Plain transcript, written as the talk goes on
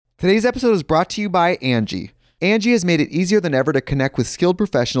Today's episode is brought to you by Angie. Angie has made it easier than ever to connect with skilled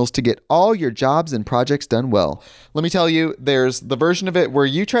professionals to get all your jobs and projects done well. Let me tell you, there's the version of it where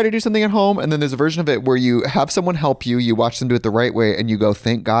you try to do something at home, and then there's a version of it where you have someone help you, you watch them do it the right way, and you go,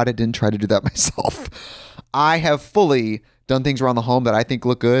 thank God I didn't try to do that myself. I have fully done things around the home that I think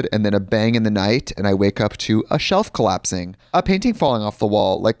look good, and then a bang in the night, and I wake up to a shelf collapsing, a painting falling off the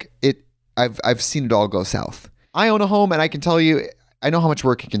wall. I've seen it all go south. I own a home, and I can tell you, I know how much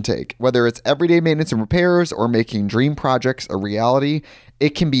work it can take. Whether it's everyday maintenance and repairs or making dream projects a reality,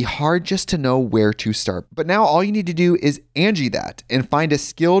 it can be hard just to know where to start. But now all you need to do is Angie that and find a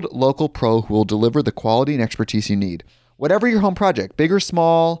skilled local pro who will deliver the quality and expertise you need. Whatever your home project, big or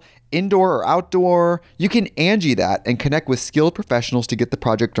small, indoor or outdoor, you can Angie that and connect with skilled professionals to get the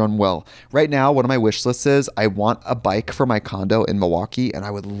project done well. Right now, one of my wish lists is I want a bike for my condo in Milwaukee, and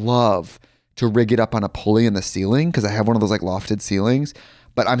I would love to rig it up on a pulley in the ceiling because I have one of those like lofted ceilings,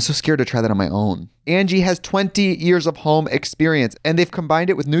 but I'm so scared to try that on my own. Angie has 20 years of home experience, and they've combined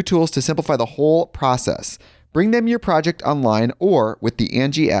it with new tools to simplify the whole process. Bring them your project online or with the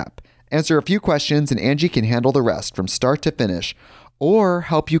Angie app. Answer a few questions and Angie can handle the rest from start to finish, or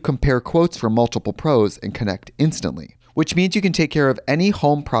help you compare quotes from multiple pros and connect instantly, which means you can take care of any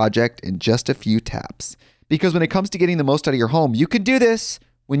home project in just a few taps. Because when it comes to getting the most out of your home, you can do this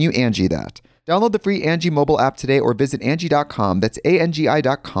when you Angie that. Download the free Angie mobile app today or visit Angie.com. That's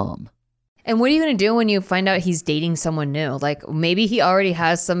ANGI.com. And what are you going to do when you find out he's dating someone new? Like maybe he already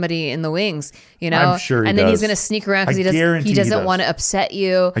has somebody in the wings, you know? I'm sure he And then does. He's going to sneak around because he doesn't want to upset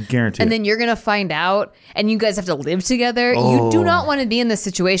you. I guarantee And it. then you're going to find out and you guys have to live together. You do not want to be in this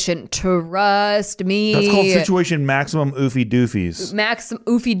situation. Trust me. That's called situation maximum Oofie Doofies.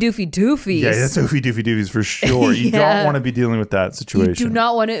 Oofie Doofies. Yeah, that's Oofie Doofies for sure. You don't want to be dealing with that situation. You do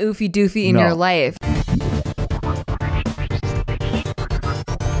not want an Oofie Doofie in your life.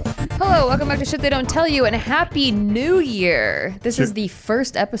 Hello, welcome back to Shit They Don't Tell You, and Happy New Year. This is the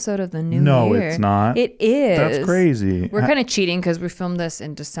first episode of the new year. No, it's not. It is. That's crazy. We're kind of cheating because we filmed this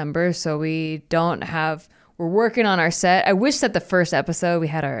in December, so we're working on our set. I wish that the first episode we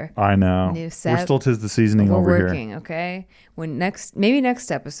had our new set. We're still 'tis the seasoning over here. We're working, okay? Maybe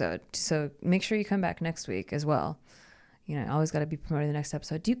next episode. So make sure you come back next week as well. You know, I always got to be promoting the next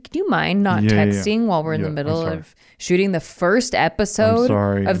episode. Do you mind not texting while we're in the middle of shooting the first episode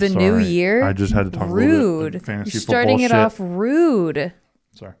of the new year? I just had to talk a little bit of fantasy You're starting it off rude.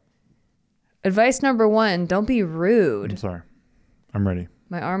 Sorry. Advice number 1, don't be rude. I'm sorry. I'm ready.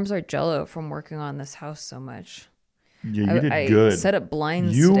 My arms are jello from working on this house so much. Yeah, you did good. I set up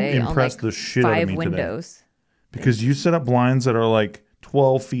blinds you today impressed on like the shit out of 5 me windows. Today. Because you set up blinds that are like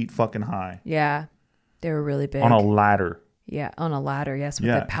 12 feet fucking high. Yeah. They were really big. On a ladder. Yeah, on a ladder, yes, with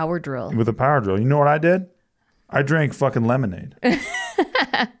a power drill. With a power drill. You know what I did? I drank fucking lemonade.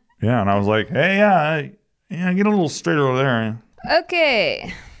 Yeah, and I was like, hey, get a little straighter over there.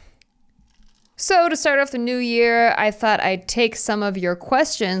 Okay. So to start off the new year, I thought I'd take some of your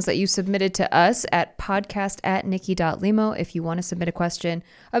questions that you submitted to us at podcast@nikki.limo if you want to submit a question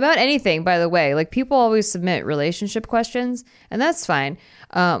about anything, by the way. Like people always submit relationship questions, and that's fine.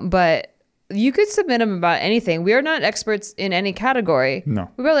 But you could submit them about anything. We are not experts in any category. No.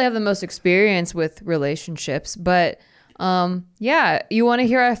 We probably have the most experience with relationships. But you want to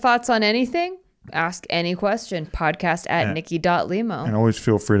hear our thoughts on anything? Ask any question. Podcast@nikki.limo. And always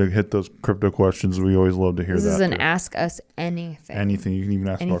feel free to hit those crypto questions. We always love to hear that. This is an Ask Us Anything. Anything. You can even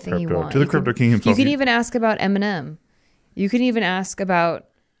ask anything about you crypto. want. To the Crypto King himself. You can even ask about Eminem. You can even ask about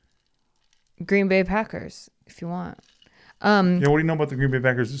Green Bay Packers if you want. What do you know about the Green Bay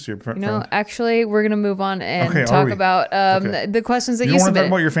Packers this year? Actually, we're going to move on and talk about the questions that you don't want to submitted.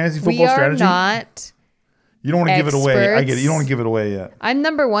 talk about your fantasy football strategy? We are not. You don't want to give it away. I get it. You don't want to give it away yet. I'm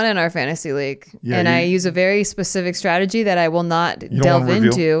number 1 in our fantasy league, and I use a very specific strategy that I will not delve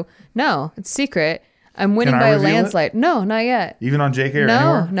into. No, it's secret. I'm winning by a landslide. No, not yet. Even on JK or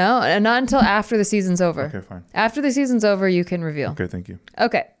anywhere? No, not until after the season's over. Okay, fine. After the season's over, you can reveal. Okay, thank you.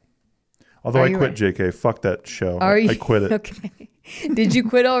 Okay. Although I quit JK. Fuck that show. I quit it. Okay. Did you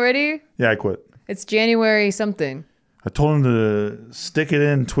quit already? Yeah, I quit. It's January something. I told him to stick it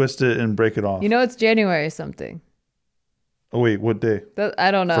in, twist it, and break it off. You know it's January something. Oh, wait, what day?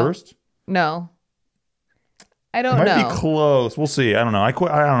 I don't know. First? No. I don't know. It might be close. We'll see. I don't know. I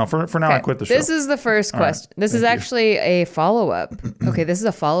quit. I don't know. For now, I quit the show. This is the first question. Right. This is actually a follow-up. Okay, this is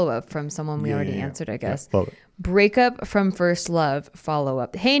a follow-up from someone we already answered, I guess. Yeah, love it. Breakup from first love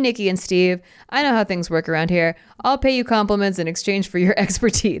follow-up. Hey, Nikki and Steve. I know how things work around here. I'll pay you compliments in exchange for your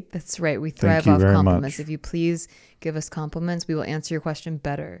expertise. That's right. We thrive off compliments. If you please give us compliments, we will answer your question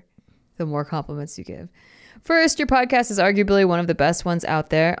better the more compliments you give. First, your podcast is arguably one of the best ones out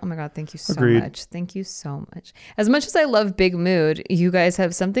there. Oh my God, thank you so Agreed. much. Thank you so much. As much as I love Big Mood, you guys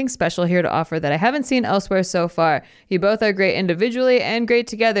have something special here to offer that I haven't seen elsewhere so far. You both are great individually and great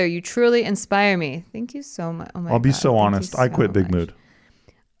together. You truly inspire me. Thank you so much. Oh my I'll be God, so thank honest. you I so quit Big much. Mood.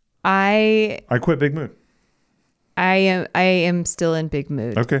 I quit Big Mood. am still in Big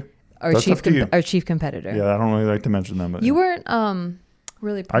Mood. Okay. Our That's up to you. our chief competitor. Yeah, I don't really like to mention them, but You weren't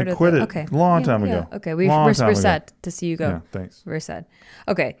really part I of quit the, it okay. a long time ago. Okay, Long we're time ago. sad to see you go. yeah, thanks. We're sad.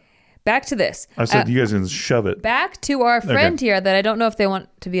 Okay, back to this. I said you guys can shove it. Back to our friend here that I don't know if they want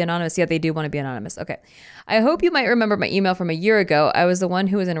to be anonymous. Yeah, they do want to be anonymous. Okay. I hope you might remember my email from a year ago. I was the one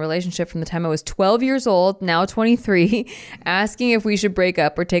who was in a relationship from the time I was 12 years old, now 23, asking if we should break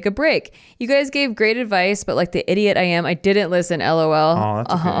up or take a break. You guys gave great advice, but like the idiot I am, I didn't listen, LOL. Oh,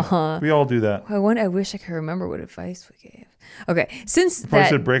 that's okay. We all do that. I wish I could remember what advice we gave. Okay, since Probably that...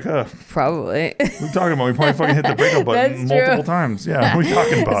 should break up. Probably. What are you talking about? We probably fucking hit the breakup button That's multiple true. times. Yeah, what are you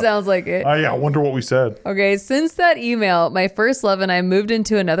talking about? Sounds like it. Yeah, I wonder what we said. Okay, since that email, my first love and I moved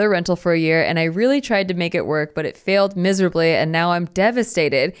into another rental for a year, and I really tried to make it work, but it failed miserably, and now I'm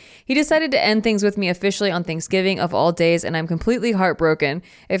devastated. He decided to end things with me officially on Thanksgiving of all days, and I'm completely heartbroken.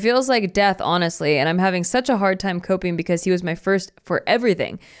 It feels like death, honestly, and I'm having such a hard time coping because he was my first for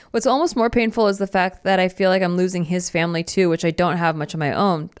everything. What's almost more painful is the fact that I feel like I'm losing his family too, which I don't have much of my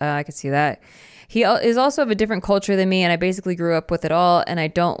own. I can see that. He is also of a different culture than me, and I basically grew up with it all, and I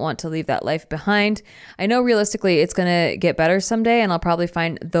don't want to leave that life behind. I know realistically it's going to get better someday, and I'll probably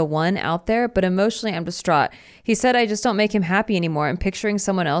find the one out there, but emotionally I'm distraught. He said I just don't make him happy anymore, and picturing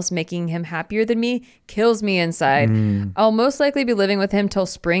someone else making him happier than me kills me inside. I'll most likely be living with him till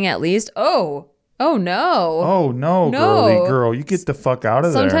spring at least. Oh no. Oh, no, girl. You get the fuck out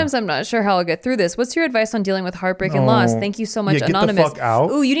of there. Sometimes I'm not sure how I'll get through this. What's your advice on dealing with heartbreak and loss? Thank you so much, Yeah, get the Anonymous. fuck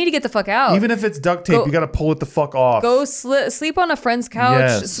out. Ooh, you need to get the fuck out. Even if it's duct tape, you got to pull it the fuck off. Go sleep on a friend's couch.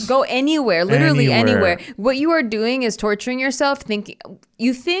 Yes. Go anywhere, literally Anywhere. anywhere. What you are doing is torturing yourself.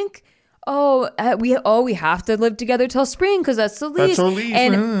 You think, we have to live together till spring because that's the lease. That's our lease.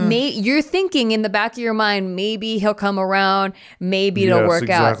 And you're thinking in the back of your mind, maybe he'll come around, maybe it'll Yes, work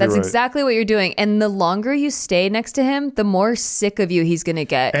out. exactly That's right. exactly what you're doing. And the longer you stay next to him, the more sick of you he's gonna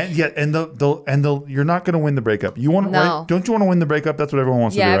get. And you're not going to win the breakup. You want No. right? Don't you want to win the breakup? That's what everyone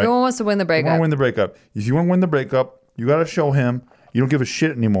wants to do, right? Everyone wants to win the You want breakup. to win the breakup. If you want to win the breakup, you got to show him you don't give a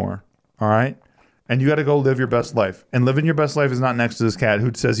shit anymore. All right? And you got to go live your best life. And living your best life is not next to this cat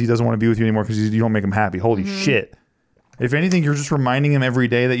who says he doesn't want to be with you anymore because you don't make him happy. Holy shit. If anything, you're just reminding him every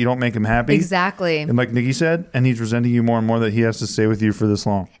day that you don't make him happy. Exactly. And like Nikki said, and he's resenting you more and more that he has to stay with you for this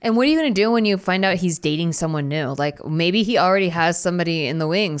long. And what are you going to do when you find out he's dating someone new? Like maybe he already has somebody in the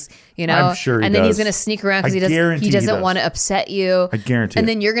wings, you know? I'm sure he And then he's does. going to sneak around I because guarantee he he doesn't does. want to upset you. I guarantee And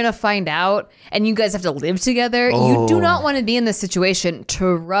it. then you're going to find out and you guys have to live together. You do not want to be in this situation.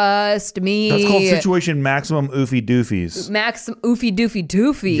 Trust me. That's called situation maximum Oofie Doofies. Oofie Doofie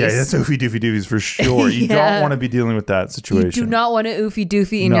Doofies. Yeah, that's Oofie Doofie Doofies for sure. You Yeah. don't want to be dealing with that situation. You do not want to Oofie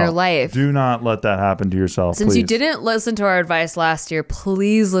Doofie in No, your life. Do not let that happen to yourself. Since you please. didn't listen to our advice last year,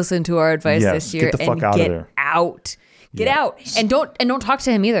 please listen to our advice Yes, this year get the fuck and out of get there. out. Get out and don't talk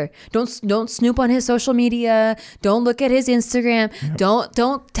to him either. Don't snoop on his social media. Don't look at his Instagram. Yep.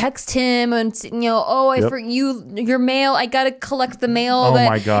 Don't text him and your mail. I gotta collect the mail. Oh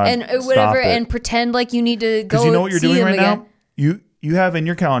my God. And Stop whatever it. and pretend like you need to go. Because you know what you're see doing him right again. now? You have in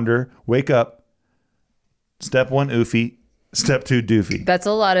your calendar, wake up, step 1 Oofie, step 2 Doofy. That's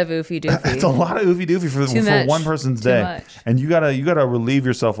a lot of Oofie Doofie. That's a lot of Oofie Doofy for much. one person's Too day. much. And you gotta relieve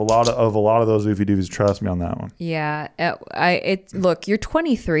yourself a lot of those Oofie Doofies. Trust me on that one. Yeah, look, you're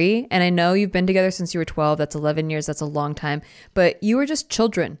 23 and I know you've been together since you were 12. That's 11 years. That's a long time. But you were just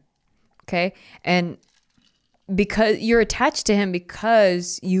children. Okay? And because you're attached to him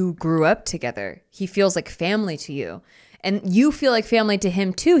because you grew up together. He feels like family to you. And you feel like family to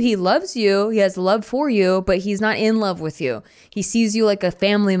him too. He loves you. He has love for you, but he's not in love with you. He sees you like a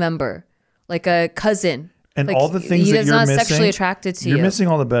family member, like a cousin. And Like, all the things that he's you're not missing, sexually attracted to you're you. missing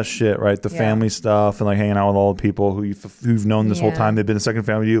all the best shit, right? The family stuff and like hanging out with all the people who've known this whole Yeah. time. They've been a second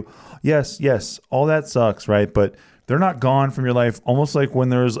family to you. Yes, all that sucks, right? But they're not gone from your life. Almost like when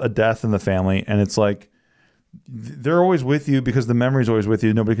there's a death in the family, and it's like they're always with you because the memory's always with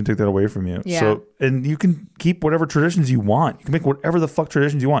you. Nobody can take that away from you. Yeah. So, and you can keep whatever traditions you want. You can make whatever the fuck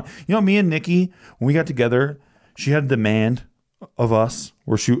traditions you want. You know, me and Nikki, when we got together, she had a demand of us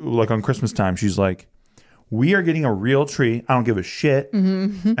where she, like on Christmas time, she's like, we are getting a real tree. I don't give a shit.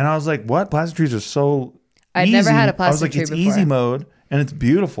 Mm-hmm. And I was like, what? Plastic trees are so I'd easy. never had a I was plastic like, tree it's before. easy mode and it's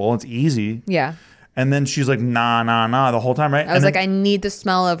beautiful. It's easy. Yeah. And then she's like, nah, the whole time, right? I was like, I need the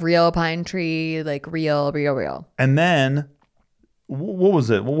smell of real pine tree, like real. And then, what was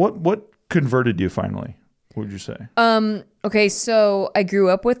it? What converted you finally? What would you say? Okay, so I grew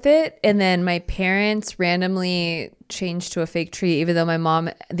up with it, and then my parents randomly changed to a fake tree, even though my mom,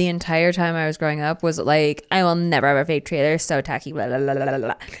 the entire time I was growing up, was like, I will never have a fake tree. They're so tacky, blah, blah, blah, blah,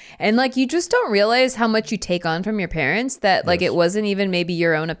 blah. And like, you just don't realize how much you take on from your parents that like it wasn't even maybe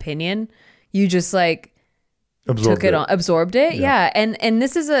your own opinion. You just like absorbed it. Yeah. And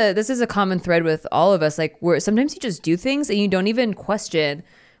this is a common thread with all of us. Like, where sometimes you just do things and you don't even question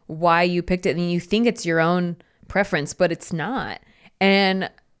why you picked it, and you think it's your own preference, but it's not. And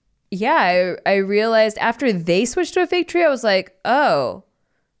yeah, I realized after they switched to a fake tree, I was like, oh,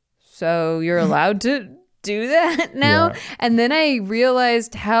 so you're allowed to do that now? Yeah. And then I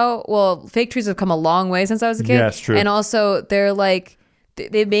realized fake trees have come a long way since I was a kid. Yeah, it's true. And also they're like,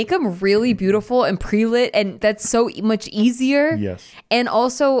 they make them really beautiful and pre-lit, and that's so much easier. Yes. And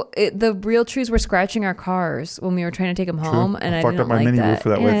also, the real trees were scratching our cars when we were trying to take them home, and I fucked didn't up my like mini that. roof for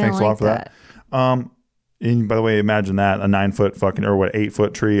that way. Thanks a lot for that. And by the way, imagine that, a 9-foot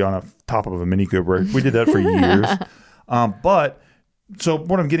 8-foot tree on a top of a Mini Cooper. We did that for years. But so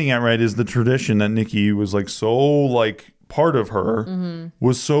what I'm getting at, right, is the tradition that Nikki was like so like part of her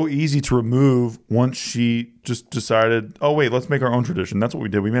was so easy to remove once she just decided, oh wait, let's make our own tradition. That's what we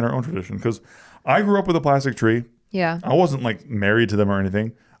did. We made our own tradition because I grew up with a plastic tree. Yeah. I wasn't like married to them or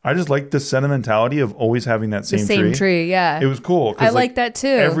anything. I just liked the sentimentality of always having that same tree. Yeah. It was cool. I like that too.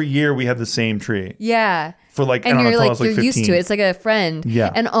 Every year we had the same tree. Yeah. For like, and I don't know, you're until I like, was like you're 15. used to it. It's like a friend.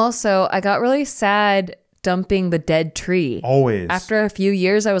 Yeah. And also, I got really sad dumping the dead tree. Always. After a few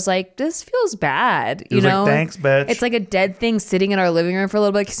years, I was like, this feels bad. You know? Like, thanks, bitch. It's like a dead thing sitting in our living room for a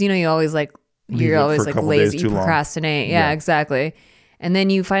little bit because, you always like, you're always like lazy, you procrastinate. Yeah, exactly. And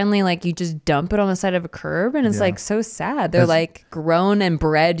then you finally like, you just dump it on the side of a curb, and it's like so sad. They're like grown and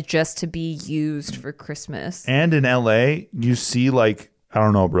bred just to be used for Christmas. And in LA, you see like, I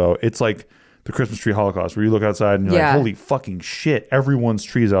don't know, bro. It's like the Christmas tree Holocaust where you look outside and you're like, holy fucking shit. Everyone's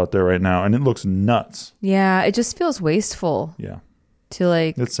trees out there right now. And it looks nuts. Yeah. It just feels wasteful. Yeah. To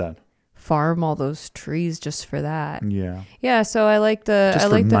like. It's sad. Farm all those trees just for that. Yeah. Yeah. So I like the. Just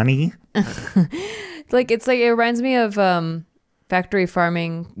for money? Like, it's like, it reminds me of factory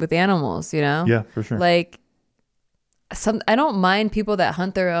farming with animals, Yeah, for sure. Like, I don't mind people that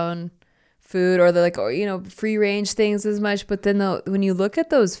hunt their own food or they're like, or, free range things as much. But then when you look at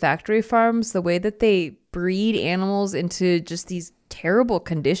those factory farms, the way that they breed animals into just these terrible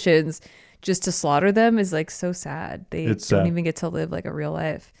conditions just to slaughter them is like so sad. They don't even get to live like a real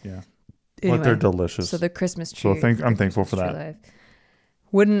life. Yeah. Anyway, but they're delicious. So the Christmas tree. So I'm thankful for that.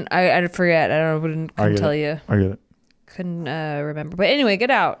 Life. I'd forget. I don't know. Couldn't tell you. I get it. Couldn't remember. But anyway,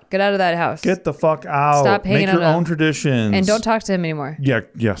 get out. Get out of that house. Get the fuck out. Stop hanging out. Make your own traditions. And don't talk to him anymore. Yeah.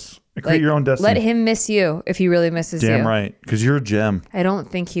 Yes. Create your own destiny. Let him miss you if he really misses you. Damn right. Because you're a gem. I don't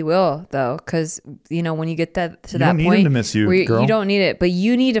think he will, though. Because, when you get to that point. You don't need him to miss you, girl. You don't need it. But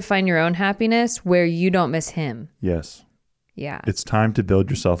you need to find your own happiness where you don't miss him. Yes. Yeah. It's time to build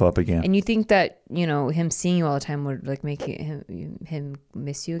yourself up again. And you think that, him seeing you all the time would like make him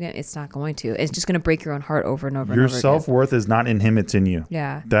miss you again? It's not going to. It's just going to break your own heart over and over and over again. Your self-worth is not in him, it's in you.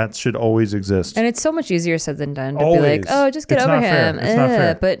 Yeah. That should always exist. And it's so much easier said than done to always. be like, oh, just get over him. It's not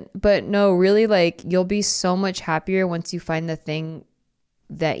fair. But no, really, like, you'll be so much happier once you find the thing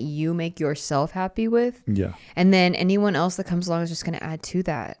that you make yourself happy with. Yeah. And then anyone else that comes along is just going to add to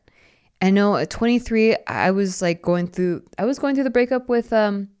that. I know at 23, I was going through the breakup with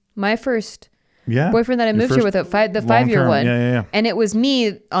my first boyfriend that I moved here with, the 5-year one. Yeah. And it was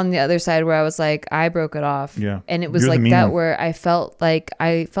me on the other side where I was like, I broke it off. Yeah. And it was like that where I felt like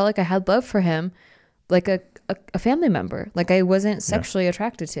I had love for him, like a family member. Like I wasn't sexually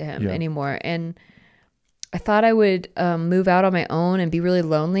attracted to him anymore. And I thought I would move out on my own and be really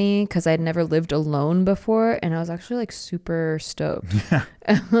lonely because I'd never lived alone before. And I was actually like super stoked. Yeah.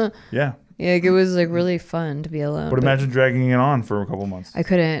 Yeah, like, it was like really fun to be alone. But imagine dragging it on for a couple months. I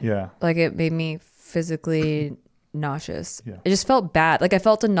couldn't. Yeah. Like it made me physically nauseous. Yeah. I just felt bad. Like I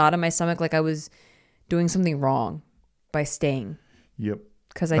felt a knot in my stomach like I was doing something wrong by staying. Yep.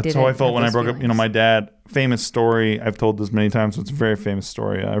 Because I didn't. That's how I felt when I broke up. My dad, famous story. I've told this many times. So it's a very famous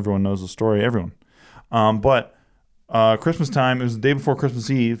story. Everyone knows the story. Everyone. But Christmas time, it was the day before Christmas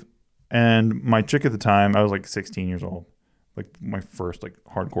Eve, and my chick at the time, I was like 16 years old, like my first like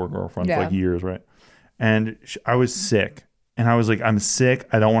hardcore girlfriend for like years, right? And I was sick, and I was like, I'm sick.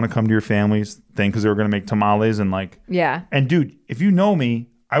 I don't want to come to your family's thing because they were gonna make tamales and like And dude, if you know me,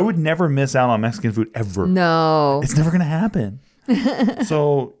 I would never miss out on Mexican food ever. No, it's never gonna happen.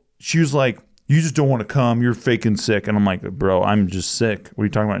 So she was like, you just don't want to come. You're faking sick. And I'm like, bro, I'm just sick. What are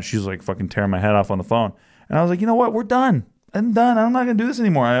you talking about? She's like fucking tearing my head off on the phone. And I was like, you know what? We're done. I'm done. I'm not going to do this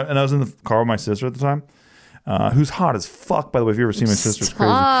anymore. And I was in the car with my sister at the time, who's hot as fuck, by the way. If you ever seen my sister, it's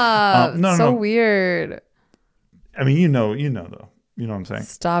crazy. No. Weird. I mean, you know, though. You know what I'm saying?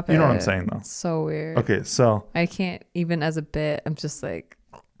 Stop it. You know what I'm saying, though. It's so weird. Okay, so. I can't, even as a bit, I'm just like,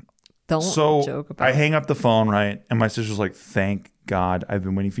 don't joke about it. I hang up the phone, right? And my sister's like, thank God. I've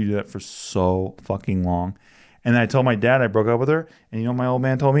been waiting for you to do that for so fucking long. And then I told my dad I broke up with her. And you know what my old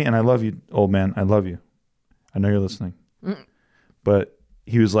man told me? And I love you, old man. I love you. I know you're listening. But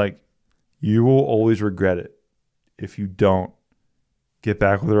he was like, you will always regret it if you don't get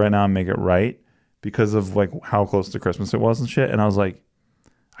back with her right now and make it right, because of like how close to Christmas it was and shit. And I was like,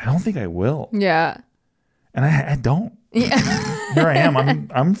 I don't think I will. Yeah. And I don't. Yeah. Here I am.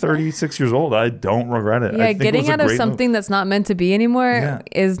 I'm 36 years old. I don't regret it. Yeah, I think getting out of something move. that's not meant to be anymore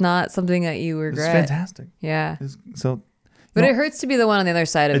is not something that you regret. It's fantastic. Yeah. But it hurts to be the one on the other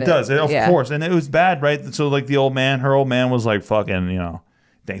side of it. It does, of course. And it was bad, right? So like her old man was like, fucking,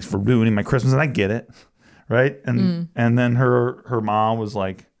 thanks for ruining my Christmas. And I get it, right? And then her mom was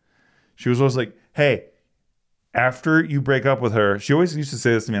like, she was always like, hey, after you break up with her, she always used to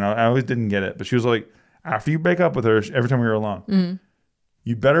say this to me, and I always didn't get it, but she was like, after you break up with her, every time we were alone,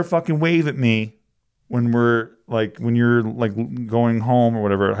 you better fucking wave at me when you're like going home or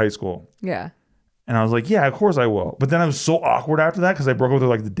whatever at high school. Yeah. And I was like, yeah, of course I will. But then I was so awkward after that because I broke up with her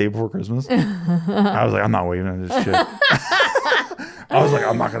like the day before Christmas. I was like, I'm not waving at this shit. I was like,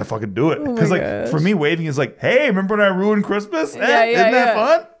 I'm not going to fucking do it. Because for me, waving is like, hey, remember when I ruined Christmas? Isn't that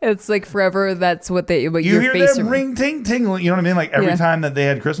fun? It's like forever. That's what you hear them ring, ting, ting. You know what I mean? Like every time that they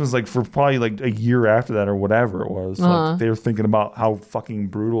had Christmas, like for probably like a year after that or whatever it was, like they were thinking about how fucking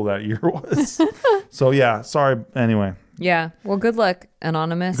brutal that year was. So yeah, sorry. Anyway. Yeah. Well, good luck,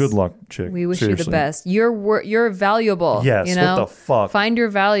 Anonymous. Good luck, chick. We wish you the best. You're valuable. Yes. What the fuck? Find your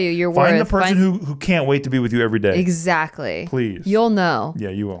value. Your worth. Find the person who can't wait to be with you every day. Exactly. Please. You'll know. Yeah,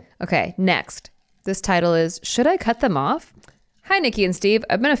 you will. Okay. Next. This title is Should I Cut Them Off? Hi, Nikki and Steve.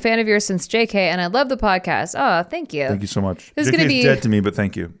 I've been a fan of yours since JK, and I love the podcast. Oh, thank you. Thank you so much. This is JK is dead to me, but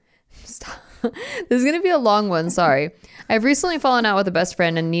thank you. Stop. This is going to be a long one. Sorry. I've recently fallen out with a best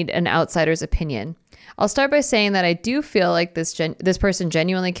friend and need an outsider's opinion. I'll start by saying that I do feel like this person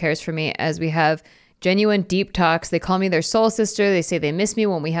genuinely cares for me, as we have genuine deep talks. They call me their soul sister. They say they miss me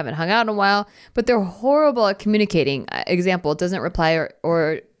when we haven't hung out in a while, but they're horrible at communicating. Example, doesn't reply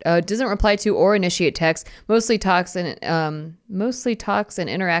doesn't reply to or initiate text. Mostly talks and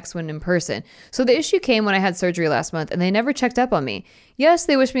interacts when in person. So the issue came when I had surgery last month, and they never checked up on me. Yes,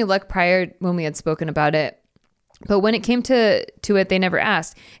 they wished me luck prior when we had spoken about it, but when it came to it, they never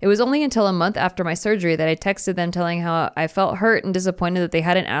asked. It was only until a month after my surgery that I texted them telling how I felt hurt and disappointed that they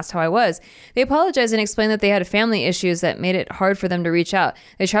hadn't asked how I was. They apologized and explained that they had family issues that made it hard for them to reach out.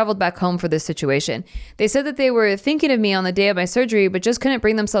 They traveled back home for this situation. They said that they were thinking of me on the day of my surgery, but just couldn't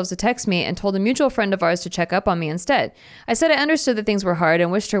bring themselves to text me, and told a mutual friend of ours to check up on me instead. I said I understood that things were hard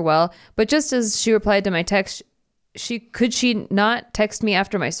and wished her well, but just as she replied to my text, could she not text me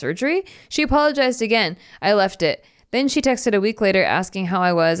after my surgery? She apologized again. I left it. Then she texted a week later asking how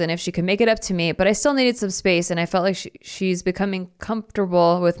I was and if she could make it up to me, but I still needed some space, and I felt like she's becoming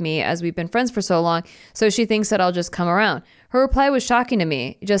comfortable with me as we've been friends for so long, so she thinks that I'll just come around. Her reply was shocking to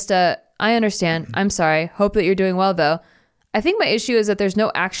me. Just I understand. I'm sorry. Hope that you're doing well, though. I think my issue is that there's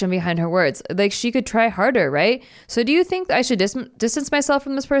no action behind her words. Like, she could try harder, right? So do you think I should distance myself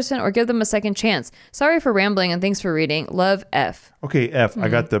from this person or give them a second chance? Sorry for rambling, and thanks for reading. Love, F. Okay, F. I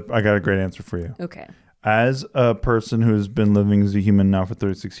got a great answer for you. Okay. As a person who's been living as a human now for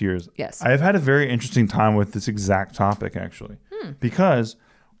 36 years, yes, I've had a very interesting time with this exact topic, actually. Because,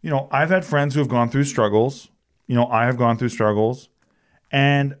 I've had friends who have gone through struggles. I have gone through struggles.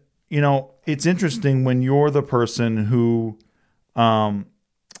 And, it's interesting when you're the person who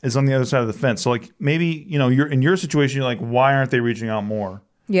is on the other side of the fence. So, like, maybe, you're in your situation, you're like, why aren't they reaching out more?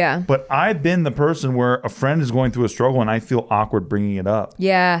 Yeah. But I've been the person where a friend is going through a struggle and I feel awkward bringing it up.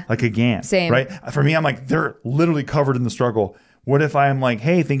 Yeah. Like, again. Same. Right? For me, I'm like, they're literally covered in the struggle. What if I'm like,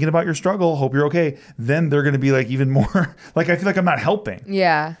 hey, thinking about your struggle, hope you're okay? Then they're going to be like even more, like, I feel like I'm not helping.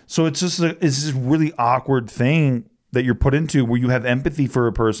 Yeah. So it's just it's this really awkward thing that you're put into where you have empathy for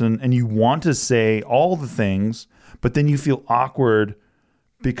a person and you want to say all the things, but then you feel awkward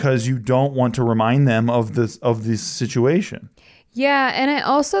because you don't want to remind them of this situation. Yeah, and I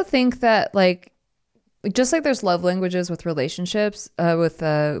also think that, like, just like there's love languages with relationships, with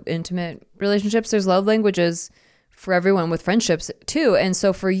intimate relationships, there's love languages for everyone with friendships too. And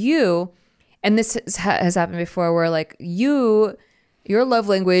so for you, and this has happened before, where like you Your love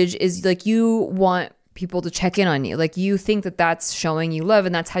language is like you want people to check in on you. Like you think that that's showing you love,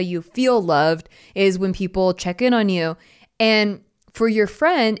 and that's how you feel loved is when people check in on you. And for your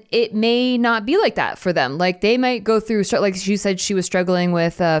friend, it may not be like that for them. Like they might go through, like she said, she was struggling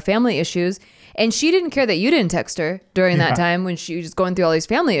with family issues, and she didn't care that you didn't text her during that time when she was going through all these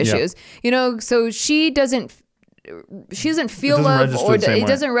family issues. You know, so she doesn't feel love, or it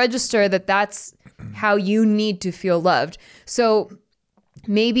doesn't register that that's how you need to feel loved. So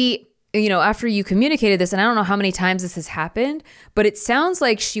maybe, you know, after you communicated this, and I don't know how many times this has happened, but it sounds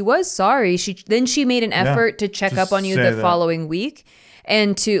like she was sorry. She made an effort to check up on you the following week,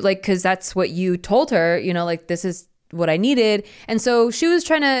 and to like, cause that's what you told her, you know, like this is what I needed. And so she was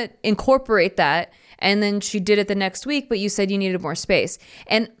trying to incorporate that, and then she did it the next week, but you said you needed more space.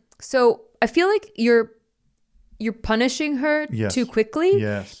 And so I feel like you're punishing her too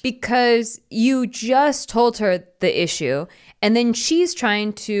quickly because you just told her the issue, and then she's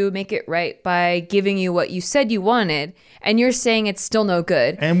trying to make it right by giving you what you said you wanted, and you're saying it's still no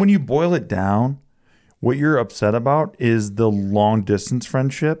good. And when you boil it down, what you're upset about is the long distance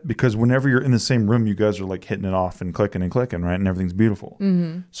friendship, because whenever you're in the same room, you guys are like hitting it off and clicking, right? And everything's beautiful.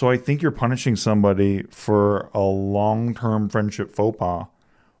 Mm-hmm. So I think you're punishing somebody for a long-term friendship faux pas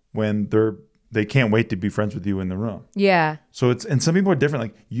when they can't wait to be friends with you in the room. Yeah. So and some people are different.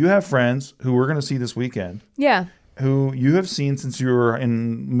 Like you have friends who we're going to see this weekend. Yeah. Who you have seen since you were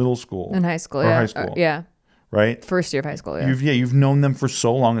in middle school. In high school, or high school. Yeah. Right? First year of high school, yeah. You've known them for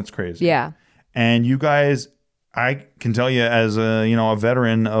so long, it's crazy. Yeah. And you guys, I can tell you as a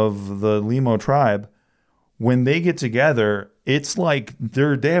veteran of the Limo tribe, when they get together, it's like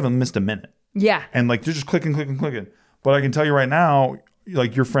they haven't missed a minute. Yeah. And like they're just clicking. But I can tell you right now,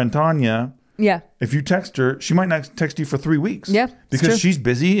 like your friend Tanya, if you text her, she might not text you for 3 weeks. Yeah. Because she's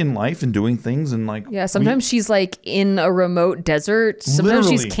busy in life and doing things and like. Yeah. Sometimes she's like in a remote desert. Sometimes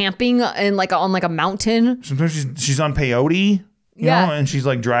she's camping in like on like a mountain. Sometimes she's on peyote. You know, and she's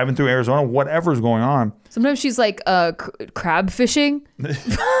like driving through Arizona, whatever's going on. Sometimes she's like crab fishing,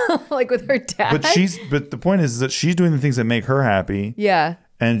 like with her dad. But the point is that she's doing the things that make her happy. Yeah.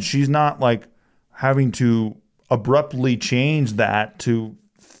 And she's not like having to abruptly change that to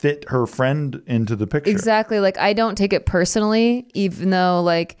fit her friend into the picture. Exactly. Like I don't take it personally, even though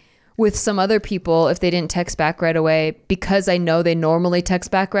like with some other people, if they didn't text back right away, because I know they normally text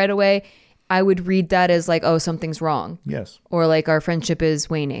back right away, I would read that as like, oh, something's wrong. Yes. Or like our friendship is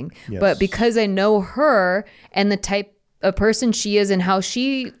waning. Yes. But because I know her and the type of person she is and how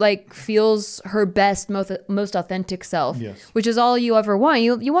she like feels her best, most authentic self, which is all you ever want.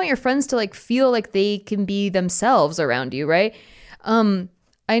 You want your friends to like feel like they can be themselves around you, right?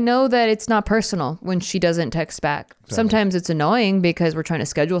 I know that it's not personal when she doesn't text back. Exactly. Sometimes it's annoying because we're trying to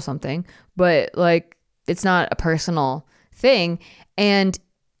schedule something, but like it's not a personal thing. And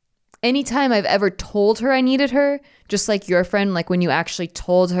anytime I've ever told her I needed her, just like your friend, like when you actually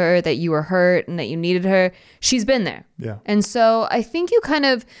told her that you were hurt and that you needed her, she's been there. Yeah. And so I think you kind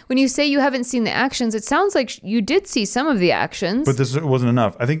of, when you say you haven't seen the actions, it sounds like you did see some of the actions. But this wasn't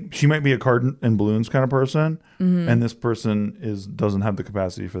enough. I think she might be a card and balloons kind of person, and this person doesn't have the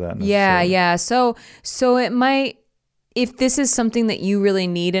capacity for that necessarily. Yeah. So it might, if this is something that you really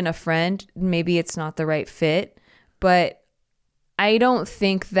need in a friend, maybe it's not the right fit, but I don't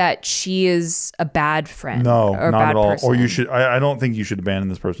think that she is a bad friend. No, or not bad at all. Person. Or you should. I don't think you should abandon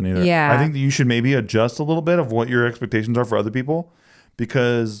this person either. Yeah. I think that you should maybe adjust a little bit of what your expectations are for other people,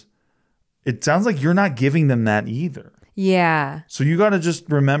 because it sounds like you're not giving them that either. Yeah. So you got to just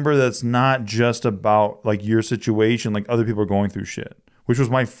remember that it's not just about like your situation. Like other people are going through shit, which was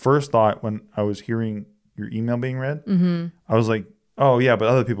my first thought when I was hearing your email being read. Mm-hmm. I was like, oh yeah, but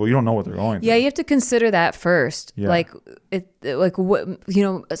other people, you don't know what they're going through. Yeah, you have to consider that first. Yeah. Like what,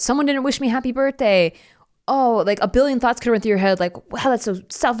 someone didn't wish me happy birthday. Oh, like a billion thoughts could run through your head, like, wow, that's so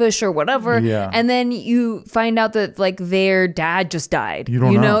selfish or whatever. Yeah. And then you find out that like their dad just died. You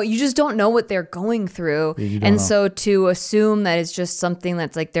don't know. You just don't know what they're going through. Yeah, so to assume that it's just something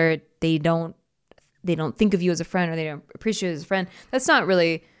that's like they don't think of you as a friend, or they don't appreciate you as a friend, that's not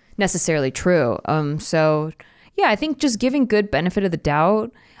really necessarily true. So yeah, I think just giving good benefit of the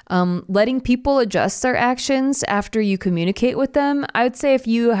doubt, letting people adjust their actions after you communicate with them. I would say if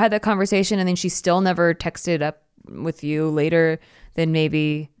you had that conversation and then she still never texted up with you later, then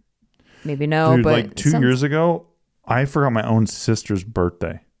maybe no. Dude, but like 2 years ago, I forgot my own sister's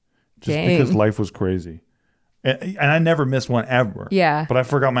birthday just because life was crazy. And I never missed one ever. Yeah. But I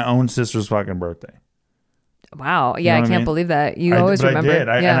forgot my own sister's fucking birthday. Wow. Yeah, You know I can't believe that. You always remember. I did.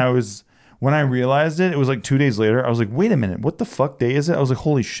 Yeah. And I was... When I realized it, it was like 2 days later. I was like, wait a minute, what the fuck day is it? I was like,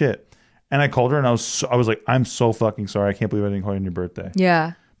 holy shit. And I called her and I was like, I'm so fucking sorry. I can't believe I didn't call you on your birthday.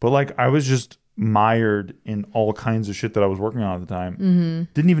 Yeah. But like, I was just mired in all kinds of shit that I was working on at the time. Mm-hmm.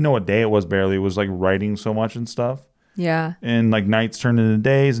 Didn't even know what day it was barely. It was like writing so much and stuff. Yeah. And like nights turned into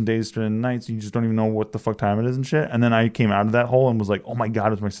days and days turned into nights. You just don't even know what the fuck time it is and shit. And then I came out of that hole and was like, oh my God,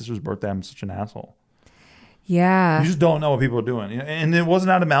 it was my sister's birthday. I'm such an asshole. Yeah. You just don't know what people are doing. And it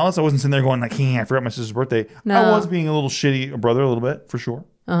wasn't out of malice. I wasn't sitting there going like, I forgot my sister's birthday. No. I was being a little shitty brother a little bit, for sure.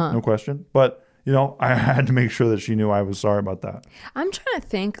 No question. But, you know, I had to make sure that she knew I was sorry about that. I'm trying to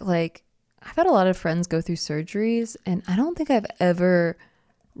think, like, I've had a lot of friends go through surgeries, and I don't think I've ever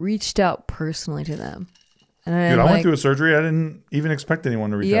reached out personally to them. And Dude, I went through a surgery. I didn't even expect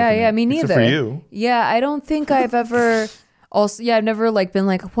anyone to reach out to me. Yeah, me neither. Except for you. Yeah, I don't think I've ever... Also, yeah, I've never like been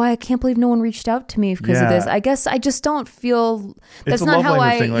like, why I can't believe no one reached out to me because of this. I guess I just don't feel that's not how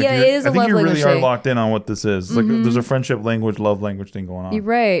I. Thing. Like, yeah, it is a love language thing. I think you really are locked in on what this is. It's like there's a friendship language, love language thing going on. You're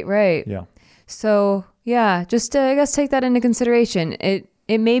right. Yeah. So yeah, just I guess take that into consideration.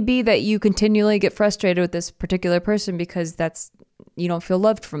 It may be that you continually get frustrated with this particular person because you don't feel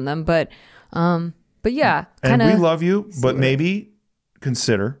loved from them, but yeah, and we love you, but maybe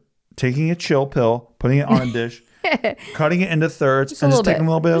consider taking a chill pill, putting it on a dish. Cutting it into thirds and just taking a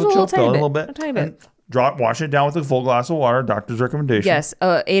little bit of a chill pill, a little bit, and wash it down with a full glass of water. Doctor's recommendation. Yes,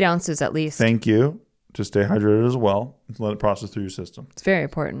 8 ounces at least. Thank you. To stay hydrated as well. Let it process through your system. It's very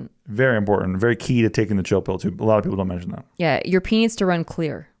important. Very important. Very key to taking the chill pill too. A lot of people don't mention that. Yeah, your pee needs to run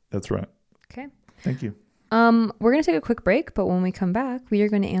clear. That's right. Okay. Thank you. We're gonna take a quick break, but when we come back, we are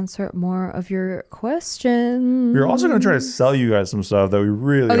going to answer more of your questions. We're also going to try to sell you guys some stuff that we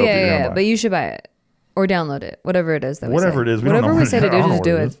really hope you're gonna buy. But you should buy it. Or download it, whatever it is that whatever we say. it is, whatever we say to do, just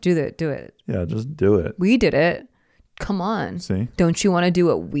do it. Do it. Yeah, just do it. We did it. Come on. See? Don't you want to do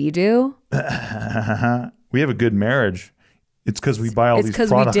what we do? We have a good marriage. It's because we buy all these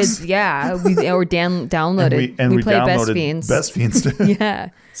products. It's because we did, yeah. Or downloaded. And we play Best Fiends. Best Fiends too. Yeah.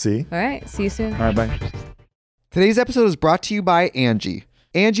 See? All right. See you soon. All right, bye. Today's episode is brought to you by Angie.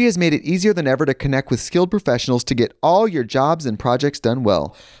 Angie has made it easier than ever to connect with skilled professionals to get all your jobs and projects done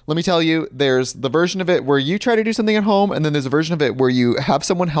well. Let me tell you, there's the version of it where you try to do something at home, and then there's a version of it where you have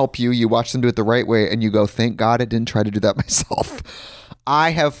someone help you, you watch them do it the right way, and you go, thank God I didn't try to do that myself.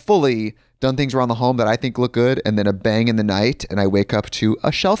 I have fully done things around the home that I think look good, and then a bang in the night, and I wake up to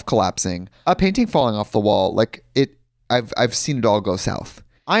a shelf collapsing, a painting falling off the wall. I've seen it all go south.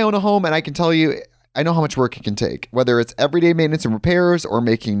 I own a home, and I can tell you, I know how much work it can take. Whether it's everyday maintenance and repairs or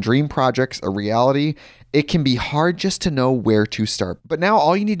making dream projects a reality, it can be hard just to know where to start. But now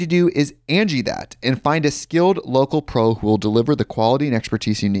all you need to do is Angie that and find a skilled local pro who will deliver the quality and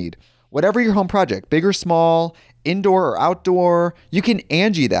expertise you need. Whatever your home project, big or small, indoor or outdoor, you can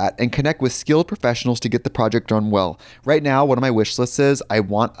Angie that and connect with skilled professionals to get the project done well. Right now, one of my wish lists is I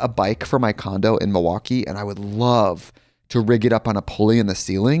want a bike for my condo in Milwaukee, and I would love to rig it up on a pulley in the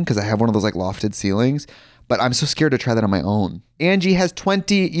ceiling because I have one of those like lofted ceilings, but I'm so scared to try that on my own. Angie has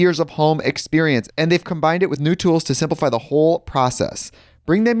 20 years of home experience, and they've combined it with new tools to simplify the whole process.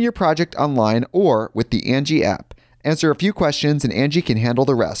 Bring them your project online or with the Angie app. Answer a few questions and Angie can handle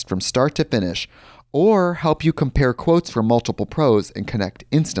the rest from start to finish, or help you compare quotes from multiple pros and connect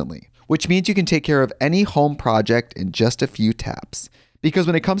instantly, which means you can take care of any home project in just a few taps. Because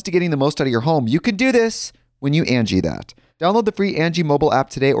when it comes to getting the most out of your home, you can do this when you Angie that. Download the free Angie mobile app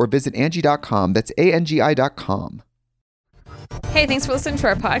today or visit Angie.com. That's ANGI.com. Hey, thanks for listening to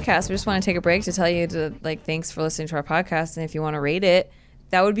our podcast. We just want to take a break to tell you thanks for listening to our podcast. And if you want to rate it,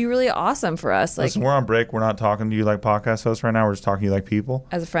 that would be really awesome for us. Listen, we're on break. We're not talking to you like podcast hosts right now. We're just talking to you like people.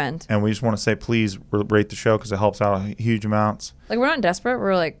 As a friend. And we just want to say, please rate the show because it helps out huge amounts. We're not desperate.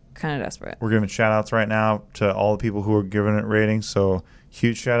 We're kind of desperate. We're giving shout outs right now to all the people who are giving it ratings. So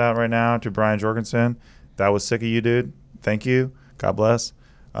huge shout out right now to Brian Jorgensen. That was sick of you, dude. Thank you. God bless.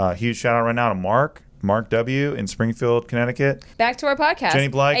 Huge shout out right now to Mark W. in Springfield, Connecticut. Back to our podcast. Jenny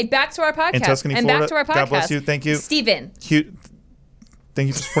Blyke. Hey, back to our podcast. In Tuscany, and Florida. Back to our podcast. God bless you. Thank you. Steven. Thank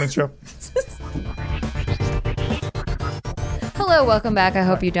you for supporting the show. Hello, welcome back. I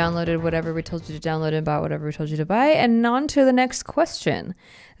hope you downloaded whatever we told you to download and bought whatever we told you to buy. And on to the next question.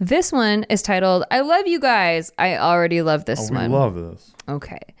 This one is titled, I love you guys. I already love this one. We love this.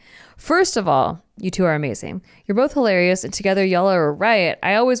 Okay. First of all, you two are amazing. You're both hilarious, and together y'all are a riot.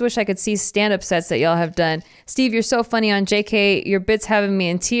 I always wish I could see stand-up sets that y'all have done. Steve, you're so funny on JK. Your bits having me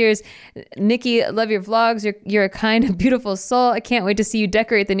in tears. Nikki, love your vlogs. You're a kind and beautiful soul. I can't wait to see you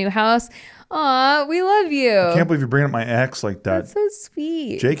decorate the new house. Aw, we love you. I can't believe you're bringing up my ex like that. That's so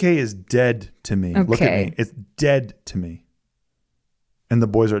sweet. JK is dead to me. Okay. Look at me. It's dead to me. And the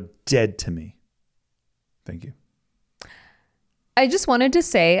boys are dead to me. Thank you. I just wanted to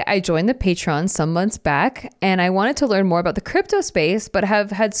say I joined the Patreon some months back and I wanted to learn more about the crypto space, but have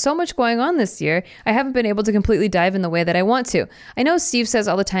had so much going on this year, I haven't been able to completely dive in the way that I want to. I know Steve says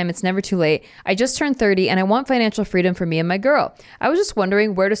all the time it's never too late. I just turned 30 and I want financial freedom for me and my girl. I was just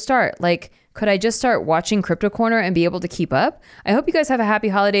wondering where to start. Like, could I just start watching Crypto Corner and be able to keep up? I hope you guys have a happy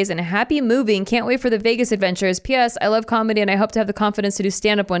holidays and a happy moving. Can't wait for the Vegas adventures. P.S. I love comedy and I hope to have the confidence to do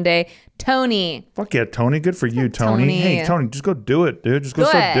stand-up one day. Tony. Fuck yeah, Tony. Good for you, Tony. Hey, Tony, just go do it, dude. Just go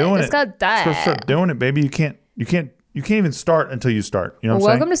start doing it. Just go start doing it, baby. You can't even start until you start. You know what I'm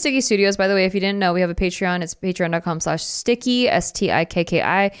saying? Welcome to Sticky Studios. By the way, if you didn't know, we have a Patreon. It's patreon.com/sticky,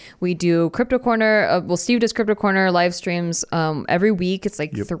 STIKKI. We do Crypto Corner. Steve does Crypto Corner live streams every week. It's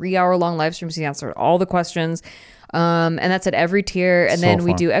like 3-hour long live streams. He answers all the questions. And that's at every tier. And then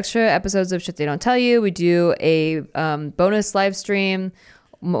we do extra episodes of Shit They Don't Tell You. We do a bonus live stream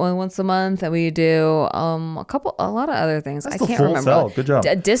once a month, and we do a lot of other things. That's I can't remember. Sell. Good job.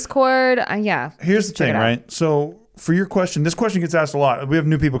 Discord. Yeah. Here's the thing, right? So for your question, this question gets asked a lot. We have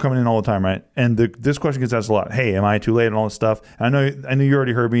new people coming in all the time, right? And this question gets asked a lot. Hey, am I too late and all this stuff? And I know you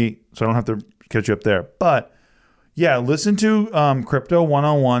already heard me, so I don't have to catch you up there. But yeah, listen to Crypto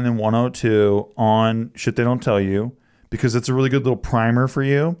 101 and 102 on Shit They Don't Tell You, because it's a really good little primer for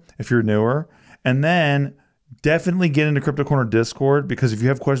you if you're newer. And then definitely get into Crypto Corner Discord, because if you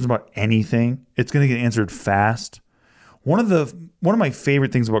have questions about anything, it's going to get answered fast. One of my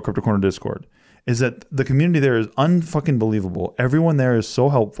favorite things about Crypto Corner Discord is that the community there is unfucking believable. Everyone there is so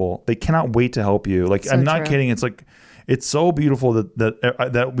helpful. They cannot wait to help you. Like, so I'm not kidding. It's like, it's so beautiful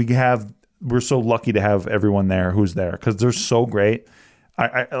that we're so lucky to have everyone there who's there, because they're so great.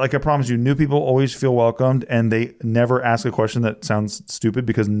 I promise you, new people always feel welcomed, and they never ask a question that sounds stupid,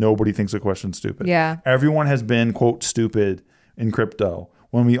 because nobody thinks a question's stupid. Yeah. Everyone has been, quote, stupid in crypto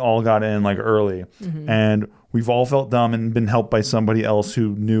when we all got in like early. Mm-hmm. And we've all felt dumb and been helped by somebody else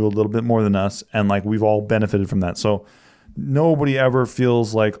who knew a little bit more than us. And like, we've all benefited from that. So nobody ever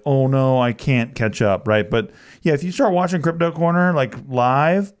feels like, oh no, I can't catch up. Right. But yeah, if you start watching Crypto Corner like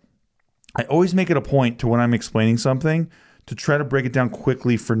live, I always make it a point to, when I'm explaining something, to try to break it down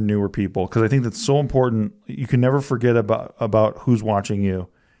quickly for newer people, because I think that's so important. You can never forget about who's watching you.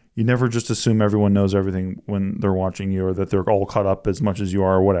 You never just assume everyone knows everything when they're watching you, or that they're all caught up as much as you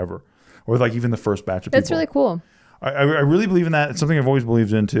are, or whatever. Or like even the first batch of people. That's really cool. I really believe in that. It's something I've always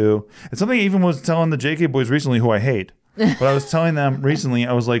believed in too. It's something I even was telling the JK boys recently, who I hate. But I was telling them recently,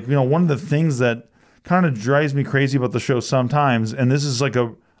 I was like, one of the things that kind of drives me crazy about the show sometimes, and this is like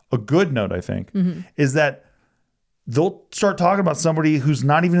a good note, I think, is that they'll start talking about somebody who's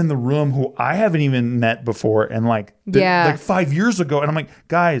not even in the room, who I haven't even met before, and like 5 years ago. And I'm like,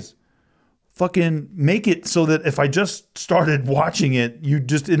 guys, fucking make it so that if I just started watching it, you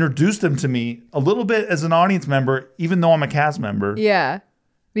just introduce them to me a little bit as an audience member, even though I'm a cast member. Yeah.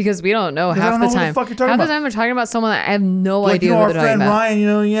 Because we don't know half the time. Half the time we're talking about someone that I have no idea what they're our friend talking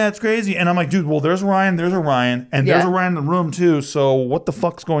about. Ryan, it's crazy. And I'm like, dude, well, there's Ryan, and there's a Ryan in the room too. So what the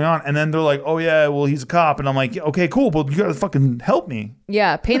fuck's going on? And then they're like, oh yeah, well, he's a cop. And I'm like, okay, cool, but you gotta fucking help me.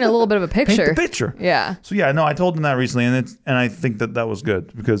 Yeah, paint a little bit of a picture. Paint the picture. Yeah. So yeah, no, I told them that recently, and I think that was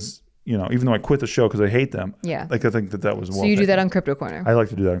good, because even though I quit the show because I hate them, like I think that was. So you do that on Crypto Corner. I like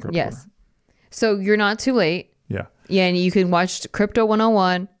to do that on Crypto Corner. Yes. So you're not too late. Yeah. Yeah, and you can watch Crypto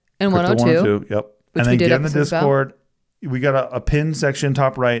 101. And Crypto 102. Yep. And then get in the Discord. We got a pin section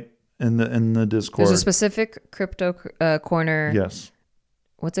top right in the Discord. There's a specific Crypto Corner. Yes.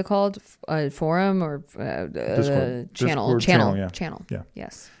 What's it called? Forum or channel? Channel. Yeah.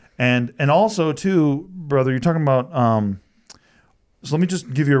 Yes. And also too, brother, you're talking about. So let me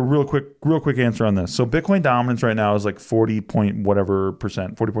just give you a real quick answer on this. So Bitcoin dominance right now is like 40 point whatever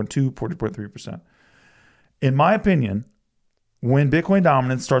percent, 40.2, 40.3%. In my opinion, when Bitcoin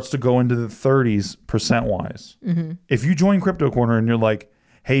dominance starts to go into the 30s percent-wise, if you join Crypto Corner and you're like,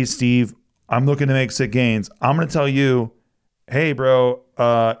 hey, Steve, I'm looking to make sick gains, I'm going to tell you, hey, bro,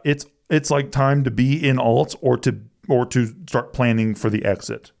 it's like time to be in alts or to start planning for the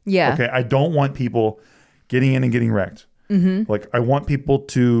exit. Yeah. Okay. I don't want people getting in and getting wrecked. Like, I want people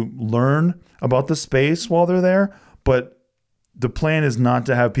to learn about the space while they're there, but the plan is not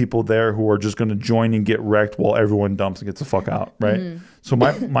to have people there who are just going to join and get wrecked while everyone dumps and gets the fuck out, right? So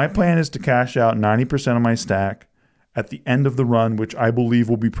my plan is to cash out 90% of my stack at the end of the run, which I believe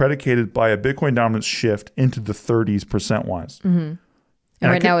will be predicated by a Bitcoin dominance shift into the 30s percent-wise. And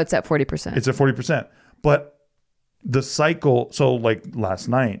right now it's at 40%. It's at 40%. But the cycle, so like last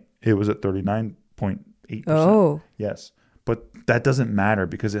night, it was at 39.8%. Oh. Yes. but that doesn't matter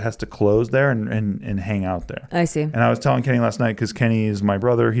because it has to close there and hang out there. I see. And I was telling Kenny last night, because Kenny is my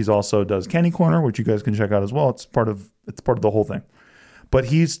brother. He's also does Kenny Corner, which you guys can check out as well. It's part of the whole thing. But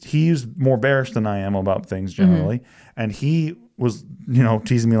he's more bearish than I am about things generally. And he was,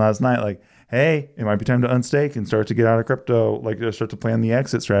 teasing me last night, like, hey, it might be time to unstake and start to get out of crypto, like start to plan the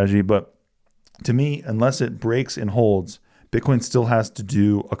exit strategy. But to me, unless it breaks and holds, Bitcoin still has to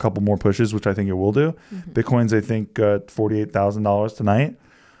do a couple more pushes, which I think it will do. Bitcoin's, I think, $48,000 tonight.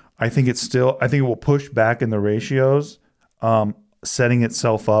 I think it will push back in the ratios, setting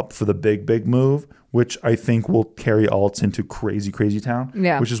itself up for the big move, which I think will carry alts into crazy town.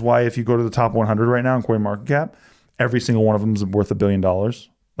 Yeah. Which is why if you go to the top 100 right now in CoinMarketCap, every single one of them is worth $1 billion.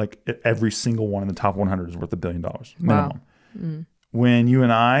 Like every single one in the top 100 is worth $1 billion minimum. Wow. When you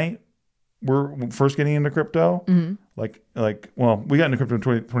and I were first getting into crypto, we got into crypto in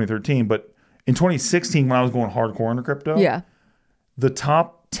 2013, but in 2016 when I was going hardcore into crypto, the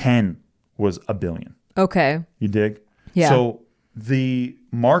top 10 was $1 billion. Okay. You dig? Yeah. So the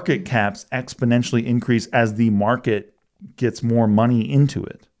market caps exponentially increase as the market gets more money into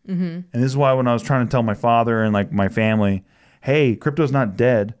it. And this is why when I was trying to tell my father and like my family, hey, crypto's not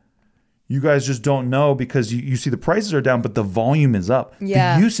dead. You guys just don't know because you see the prices are down, but the volume is up.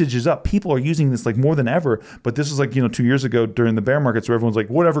 Yeah. The usage is up. People are using this like more than ever. But this is like, 2 years ago during the bear markets where everyone's like,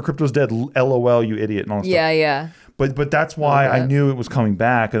 whatever, crypto's dead. LOL, you idiot. And all that stuff. Yeah. But that's why I knew it was coming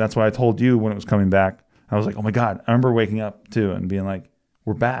back. And that's why I told you when it was coming back. I was like, oh my God. I remember waking up too and being like,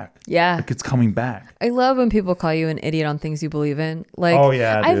 we're back. Yeah. Like it's coming back. I love when people call you an idiot on things you believe in. Like, oh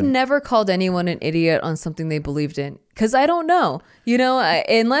yeah, I've dude. never called anyone an idiot on something they believed in because I don't know,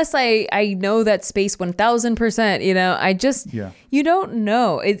 unless I know that space 1000%, I just, you don't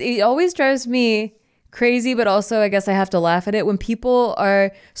know. It always drives me crazy, but also I guess I have to laugh at it when people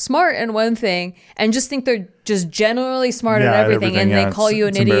are smart in one thing and just think they're just generally smart at everything and they call you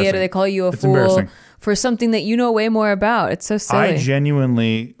an idiot or they call you a fool for something that you know way more about. It's so silly. I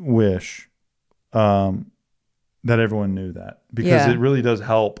genuinely wish that everyone knew that because it really does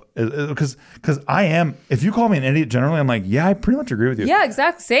help. Because I am, if you call me an idiot generally, I'm like, yeah, I pretty much agree with you. Yeah,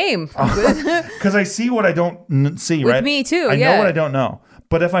 exact same. Because I see what I don't see, right? With me too, I know what I don't know.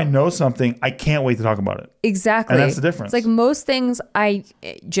 But if I know something, I can't wait to talk about it. Exactly. And that's the difference. It's like most things I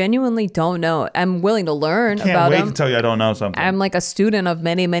genuinely don't know. I'm willing to learn about them. Can't wait to tell you I don't know something. I'm like a student of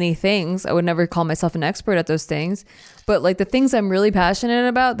many things. I would never call myself an expert at those things. But like the things I'm really passionate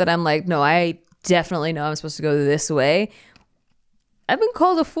about that I'm like, no, I definitely know I'm supposed to go this way. I've been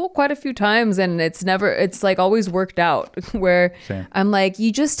called a fool quite a few times and it's like always worked out where Same. I'm like,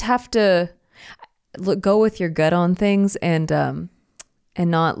 you just have to go with your gut on things and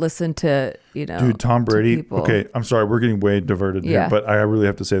not listen to, Dude, Tom Brady. people. Okay, I'm sorry. We're getting way diverted here, but I really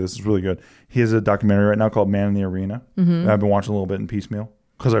have to say this is really good. He has a documentary right now called Man in the Arena. That I've been watching a little bit in piecemeal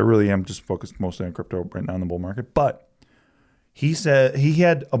because I really am just focused mostly on crypto right now in the bull market. But he said he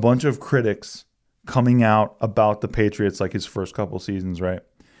had a bunch of critics coming out about the Patriots like his first couple seasons, right?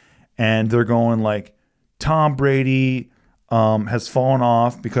 And they're going like, Tom Brady has fallen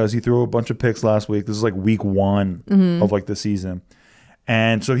off because he threw a bunch of picks last week. This is like week 1 of like the season.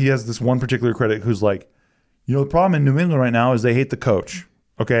 And so he has this one particular critic who's like, the problem in New England right now is they hate the coach.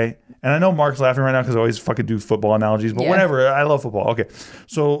 Okay. And I know Mark's laughing right now because I always fucking do football analogies, but whatever. I love football. Okay.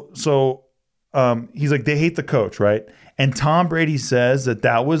 So he's like, they hate the coach, right? And Tom Brady says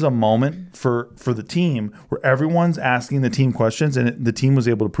that was a moment for the team where everyone's asking the team questions and the team was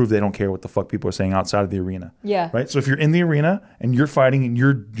able to prove they don't care what the fuck people are saying outside of the arena. Yeah. Right. So if you're in the arena and you're fighting and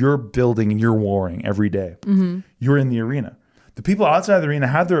you're building and you're warring every day, you're in the arena. The people outside the arena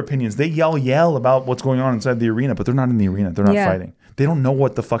have their opinions. They yell about what's going on inside the arena, but they're not in the arena. They're not fighting. They don't know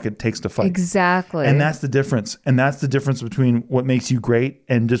what the fuck it takes to fight. Exactly. And that's the difference. And that's the difference between what makes you great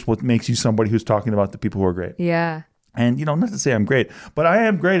and just what makes you somebody who's talking about the people who are great. Yeah. And, not to say I'm great, but I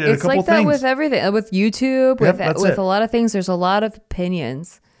am great at a couple things. It's like that with everything. With YouTube, with a lot of things, there's a lot of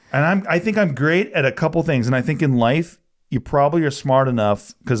opinions. And I think I'm great at a couple things. And I think in life, you probably are smart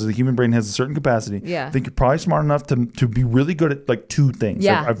enough because the human brain has a certain capacity. Yeah. I think you're probably smart enough to be really good at like 2 things.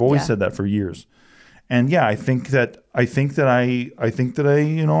 Yeah. I've always said that for years. And I think that I'm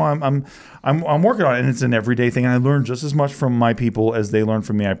working on it, and it's an everyday thing. And I learn just as much from my people as they learn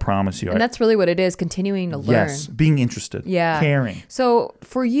from me. I promise you. And that's really what it is: continuing to learn. Yes, being interested. Yeah, caring. So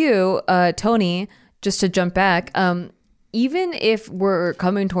for you, Tony, just to jump back, even if we're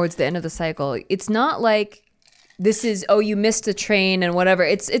coming towards the end of the cycle, it's not like this is you missed a train and whatever.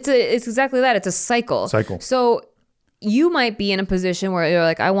 It's exactly that. It's a cycle. So you might be in a position where you're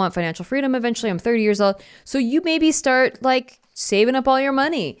like, I want financial freedom eventually. I'm 30 years old. So you maybe start like saving up all your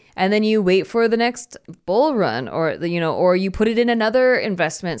money, and then you wait for the next bull run, or or you put it in another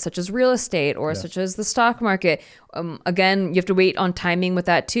investment such as real estate or such as the stock market. Again, you have to wait on timing with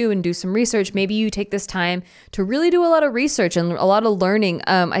that too and do some research. Maybe you take this time to really do a lot of research and a lot of learning.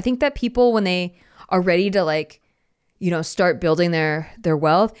 I think that people, when they are ready to start building their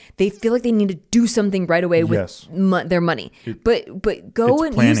wealth, they feel like they need to do something right away with their money. But go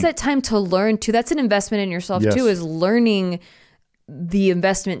and use that time to learn too. That's an investment in yourself too, is learning the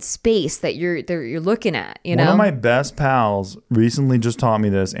investment space that you're looking at. One of my best pals recently just taught me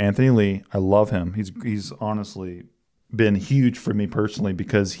this, Anthony Lee. I love him. He's honestly been huge for me personally,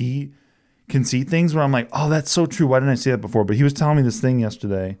 because he can see things where I'm like, oh, that's so true. Why didn't I see that before? But he was telling me this thing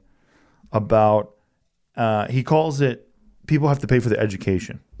yesterday about he calls it, people have to pay for the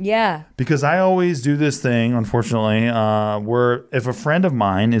education. Yeah. Because I always do this thing, unfortunately, where if a friend of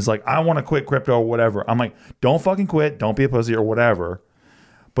mine is like, I want to quit crypto or whatever, I'm like, don't fucking quit. Don't be a pussy or whatever.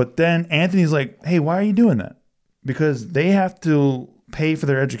 But then Anthony's like, hey, why are you doing that? Because they have to pay for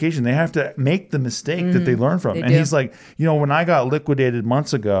their education. They have to make the mistake that they learn from. And he's like, when I got liquidated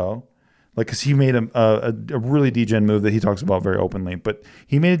months ago, like, because he made a really degen move that he talks about very openly, but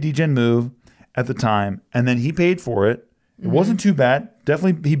he made a degen move at the time, and then he paid for it. It wasn't too bad.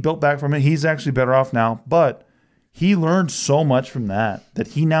 Definitely, he built back from it. He's actually better off now, but he learned so much from that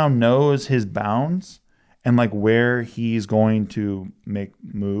he now knows his bounds and like where he's going to make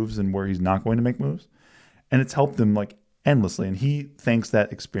moves and where he's not going to make moves. And it's helped him like endlessly. And he thanks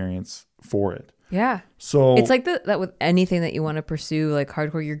that experience for it. Yeah. So it's like that with anything that you want to pursue, like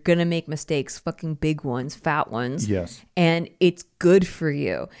hardcore, you're going to make mistakes, fucking big ones, fat ones. Yes. And it's good for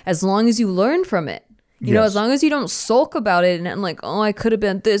you as long as you learn from it. You know, as long as you don't sulk about it and I'm like, oh, I could have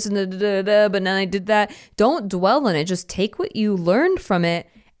been this and but then I did that. Don't dwell on it. Just take what you learned from it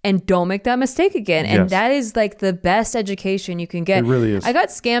and don't make that mistake again. And that is like the best education you can get. It really is. I got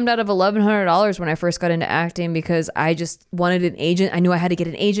scammed out of $1,100 when I first got into acting because I just wanted an agent. I knew I had to get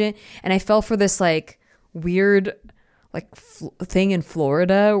an agent, and I fell for this like weird thing in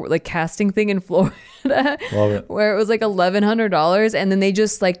Florida, like casting thing in Florida. Love it. Where it was like $1,100, and then they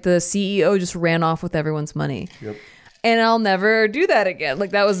just like the CEO just ran off with everyone's money. Yep. And I'll never do that again.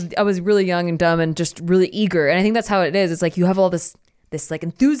 Like I was really young and dumb and just really eager. And I think that's how it is. It's like you have all this like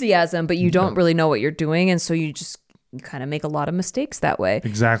enthusiasm, but you don't really know what you're doing, and so you kind of make a lot of mistakes that way.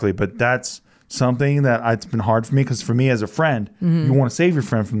 Exactly. But that's something that it's been hard for me, because for me as a friend, you want to save your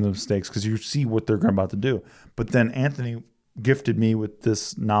friend from the mistakes because you see what they're about to do. But then Anthony gifted me with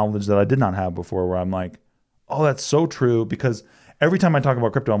this knowledge that I did not have before, where I'm like, oh, that's so true. Because every time I talk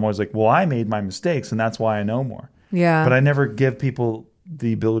about crypto, I'm always like, well, I made my mistakes and that's why I know more. Yeah. But I never give people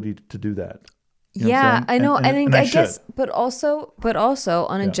the ability to do that. You know yeah, I know. And I guess, should. but also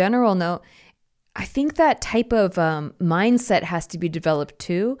on a general note, I think that type of mindset has to be developed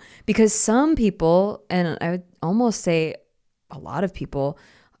too, because some people, and I would almost say a lot of people,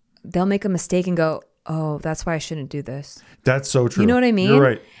 they'll make a mistake and go, oh, that's why I shouldn't do this. That's so true. You know what I mean? You're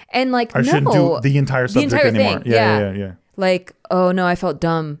right. And like, I shouldn't do the entire subject anymore. Thing. Yeah. Like, oh no, I felt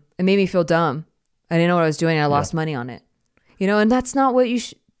dumb. It made me feel dumb. I didn't know what I was doing. And I lost money on it. And that's not what you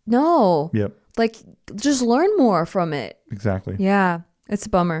should. No. Yep. Like, just learn more from it. Exactly. Yeah. It's a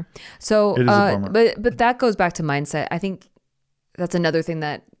bummer. So, it is a bummer. But that goes back to mindset. I think that's another thing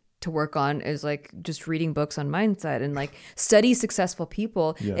that to work on is like just reading books on mindset and like study successful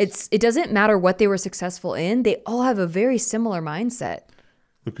people. Yes. It doesn't matter what they were successful in. They all have a very similar mindset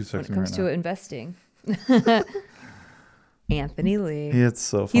Look who's when it comes right to now. investing. Anthony Lee. It's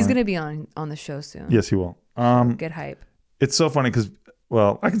so funny. He's going to be on the show soon. Yes, he will. Get hype. It's so funny because,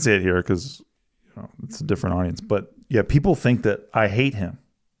 well, I can say it here because it's a different audience. But yeah, people think that I hate him.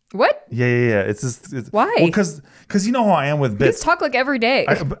 What? Yeah. It's just why? Well, because you know how I am with bits. Let's talk like every day.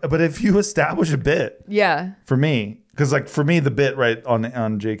 But if you establish a bit, yeah. For me, because like for me, the bit right on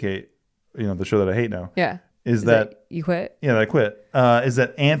JK, the show that I hate now. Yeah. Is that you quit? Yeah, that I quit. Is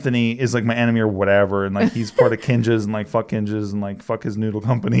that Anthony is like my enemy or whatever, and like he's part of Kinjaz and like fuck Kinjaz and like fuck his noodle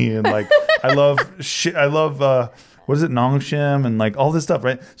company and like I love shit. I love what is it, Nongshim and like all this stuff,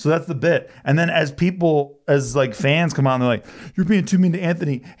 right? So that's the bit. And then as like fans come out and they're like, "You're being too mean to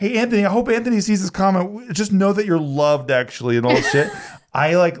Anthony." Hey, Anthony, I hope Anthony sees this comment. Just know that you're loved, actually, and all this shit.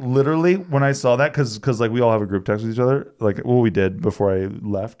 I like literally when I saw that because like we all have a group text with each other, like we did before I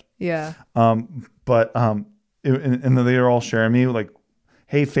left. Yeah. And then they were all sharing me like,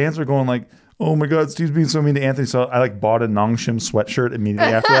 hey, fans are going like, oh my God, Steve's being so mean to Anthony. So I like bought a Nongshim sweatshirt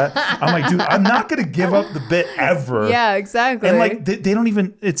immediately after that. I'm like, dude, I'm not going to give up the bit ever. Yeah, exactly. And like, they don't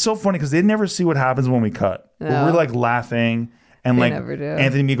even, it's so funny because they never see what happens when we cut. No. We're like laughing and They like never do.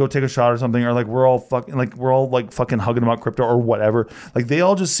 Anthony may go take a shot or something, or like we're all fucking hugging about crypto or whatever. Like they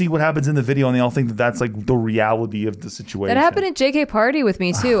all just see what happens in the video and they all think that that's like the reality of the situation. That happened at JK Party with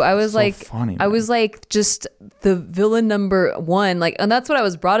me too. I was so like, funny, I man. was like just the villain number one, like, and that's what I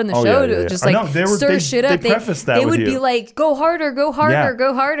was brought in the show to just I like know, stir shit up. They prefaced that they with would be you. like, go harder, go harder, Yeah.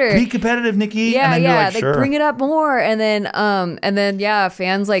 go harder. Be competitive, Nikki. Yeah, and then yeah. you're like, Like sure. bring it up more, and then yeah,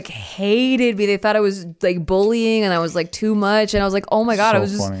 fans like hated me. They thought I was like bullying, and I was like too much, and I was like, oh my god, So I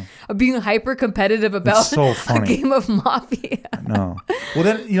was just funny. being hyper competitive about so a funny. game of Mafia. No. Well,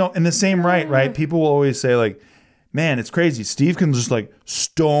 then, in the same right? People will always say, like, man, it's crazy. Steve can just, like,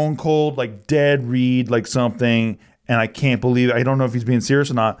 stone cold, like, dead read, like, something, and I can't believe it. I don't know if he's being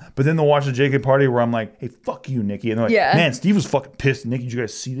serious or not. But then they'll watch the JK Party where I'm like, hey, fuck you, Nikki. And they're like, Yeah. man, Steve was fucking pissed. Nikki, did you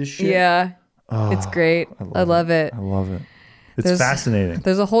guys see this shit? Yeah, it's great. I love it. I love it. It's fascinating.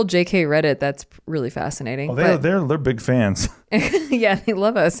 There's a whole JK Reddit that's really fascinating. Oh, but- they're big fans. yeah, they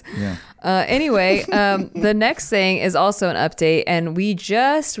love us. Yeah. Anyway, the next thing is also an update, and we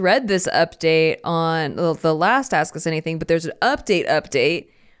just read this update on the last Ask Us Anything, but there's an update,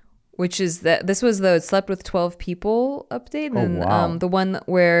 which is that this was the Slept with 12 People update, and wow. the one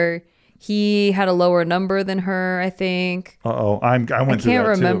where he had a lower number than her, I think. I went through that can't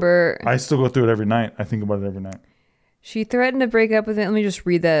remember. too. I still go through it every night. I think about it every night. She threatened to break up with him. Let me just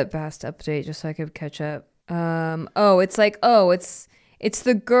read that past update just so I could catch up. It's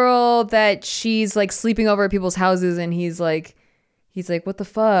the girl that she's like sleeping over at people's houses, and he's like, what the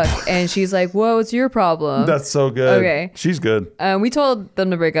fuck? And she's like, whoa, it's your problem. That's so good. Okay. She's good. We told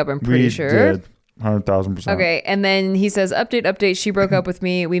them to break up, I'm pretty sure. We did. 100,000%. Okay, and then he says, update, she broke up with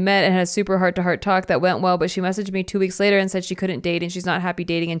me. We met and had a super heart-to-heart talk that went well, but she messaged me 2 weeks later and said she couldn't date and she's not happy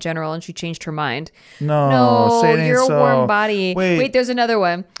dating in general, and she changed her mind. No, say it ain't you're a so. warm body. Wait, there's another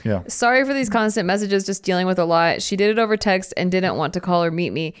one. Yeah. Sorry for these constant messages, just dealing with a lot. She did it over text and didn't want to call or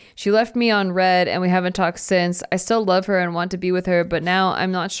meet me. She left me on red and we haven't talked since. I still love her and want to be with her, but now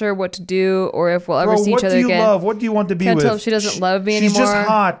I'm not sure what to do or if we'll ever see each other again. What do you love? What do you want to be Can't with? tell if she doesn't love me anymore. She's just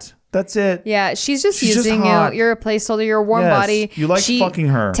hot. That's it. Yeah, she's just She's using just hot. you. You're a placeholder. You're a warm Yes, body. you like she fucking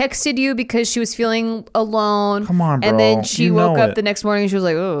her. Texted you because she was feeling alone. Come on, bro. And then she You woke know up it. the next morning and she was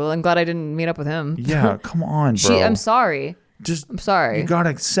like, "Oh, I'm glad I didn't meet up with him." Yeah, come on, bro. I'm sorry. I'm sorry. You gotta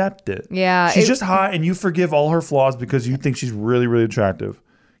accept it. Yeah, she's just hot, and you forgive all her flaws because you think she's really, really attractive.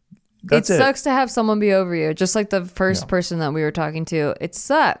 That's it. It sucks to have someone be over you, just like the first person that we were talking to. It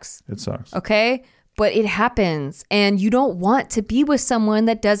sucks. It sucks. Okay? But it happens, and you don't want to be with someone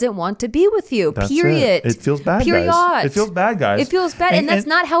that doesn't want to be with you. That's Period. It feels bad, Period. guys. It feels bad, guys. It feels bad, and that's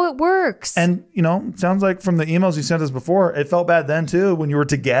not how it works. And, it sounds like from the emails you sent us before, it felt bad then, too, when you were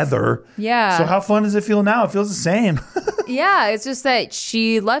together. Yeah. So how fun does it feel now? It feels the same. Yeah, it's just that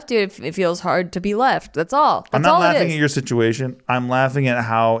she left you. It feels hard to be left. That's all. That's I'm not all laughing it at is. your situation. I'm laughing at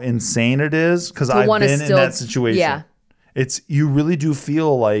how insane it is because I've wanna been in still- that situation. yeah. You really do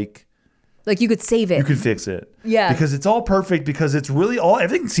feel like Like you could save it. you could fix it. Yeah. Because it's all perfect because it's really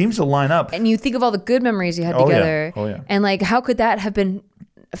everything seems to line up. and you think of all the good memories you had Oh, yeah. together. Oh, yeah. And like, how could that have been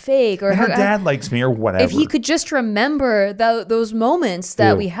fake? Or And her how, dad likes me or whatever. if he could just remember those moments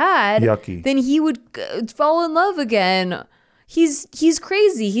that Ew. we had, Yucky. then he would fall in love again. He's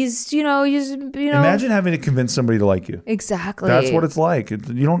crazy. He's Imagine having to convince somebody to like you. exactly. That's what it's like. You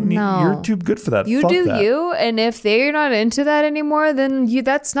don't need. No. You're too good for that. You Fuck do that. you, and if they're not into that anymore, then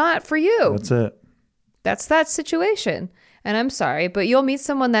that's not for you. That's it. That's that situation. And I'm sorry, but you'll meet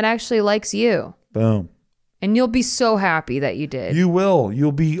someone that actually likes you. Boom. And you'll be so happy that you did. You will.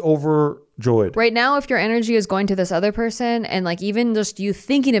 You'll be overjoyed. Right now, if your energy is going to this other person and like even just you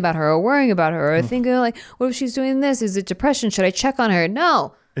thinking about her or worrying about her or thinking like, what if she's doing this? Is it depression? Should I check on her?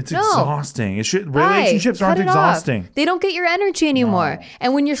 No. It's No. exhausting. Bye. Relationships Cut aren't it off. exhausting. They don't get your energy anymore.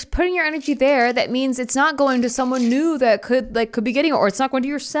 And when you're putting your energy there, that means it's not going to someone new that could be getting it, or it's not going to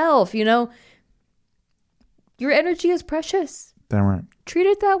yourself, Your energy is precious. Damn right. Treat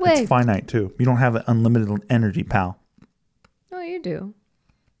it that way. It's finite too. You don't have an unlimited energy, pal. No, you do.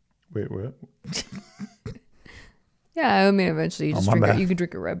 Wait, what? Yeah, I mean, eventually you just my drink. bad. You could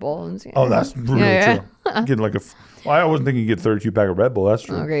drink a Red Bull. And Oh, that's really Yeah. true. Get like I wasn't thinking you get 32 pack of Red Bull. That's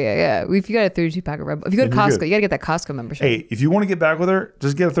true. Okay, yeah. If you got a 32 pack of Red Bull, if you go to Then you're Costco, good. you got to get that Costco membership. Hey, if you want to get back with her,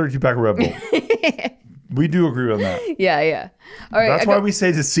 just get a 32 pack of Red Bull. We do agree on that. Yeah. All right. That's why we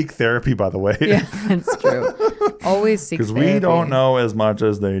say to seek therapy, by the way. Yeah, that's true. always seek Because therapy. we don't know as much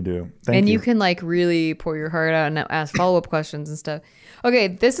as they do. Thank you. You can like really pour your heart out and ask follow-up questions and stuff. Okay,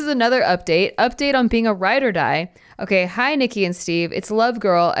 this is another update on being a ride or die. Okay, hi Nikki and Steve, it's Love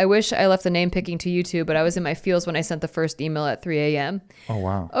Girl. I wish I left the name picking to you two, but I was in my feels when I sent the first email at 3 a.m. Oh,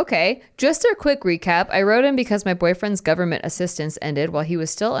 wow. Okay, just a quick recap. I wrote in because my boyfriend's government assistance ended while he was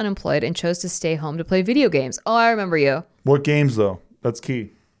still unemployed and chose to stay home to play video games. Oh, I remember you. What games, though? That's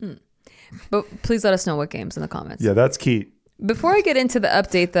key. But please let us know what games in the comments. Yeah, that's key. Before I get into the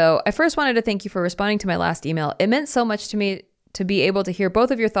update, though, I first wanted to thank you for responding to my last email. It meant so much to me to be able to hear both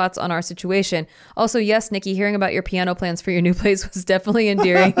of your thoughts on our situation. Also, yes, Nikki, hearing about your piano plans for your new place was definitely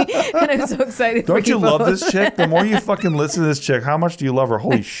endearing. And I'm so excited for you. Don't you love both. this chick? The more you fucking listen to this chick, how much do you love her?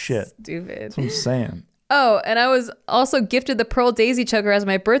 Holy shit. Stupid. That's what I'm saying. Oh, and I was also gifted the Pearl Daisy Choker as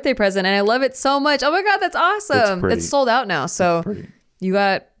my birthday present, and I love it so much. Oh my God, that's awesome. It's sold out now. So you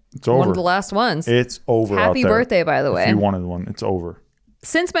got one of the last ones. It's over. Happy out there. birthday, by the way. If you wanted one, it's over.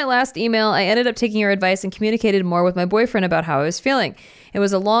 Since my last email, I ended up taking your advice and communicated more with my boyfriend about how I was feeling. It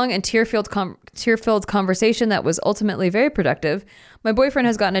was a long and tear-filled conversation that was ultimately very productive. My boyfriend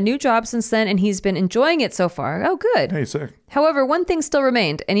has gotten a new job since then, and he's been enjoying it so far. Oh, good. Hey, sick. However, one thing still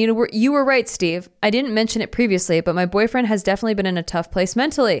remained, and you were right, Steve. I didn't mention it previously, but my boyfriend has definitely been in a tough place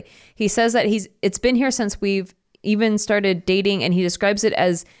mentally. He says that it's been here since we've even started dating, and he describes it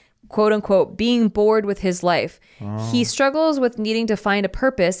as quote unquote being bored with his life. He struggles with needing to find a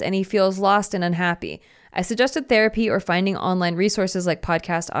purpose, and he feels lost and unhappy. I suggested therapy or finding online resources like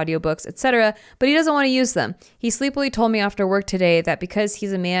podcasts, audiobooks, etc., but he doesn't want to use them. He sleepily told me after work today that because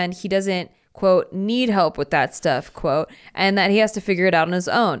he's a man, he doesn't, quote, need help with that stuff, quote, and that he has to figure it out on his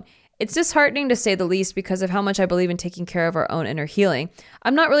own. It's disheartening to say the least because of how much I believe in taking care of our own inner healing.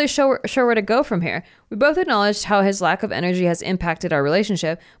 I'm not really sure where to go from here. We both acknowledged how his lack of energy has impacted our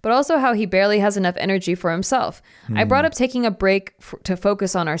relationship, but also how he barely has enough energy for himself. I brought up taking a break to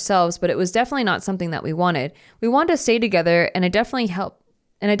focus on ourselves, but it was definitely not something that we wanted. We wanted to stay together, and I definitely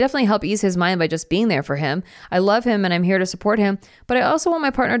help ease his mind by just being there for him. I love him and I'm here to support him, but I also want my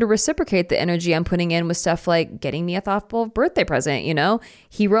partner to reciprocate the energy I'm putting in with stuff like getting me a thoughtful birthday present, you know?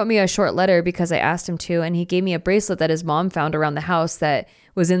 He wrote me a short letter because I asked him to, and he gave me a bracelet that his mom found around the house that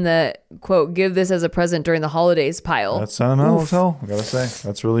was in the, quote, give this as a present during the holidays pile. That's sentimental as hell, I gotta say.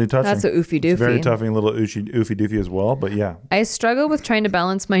 That's really touching. That's a oofie doofie. It's very touching little oofie doofie as well, but yeah. I struggle with trying to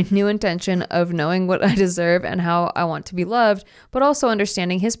balance my new intention of knowing what I deserve and how I want to be loved, but also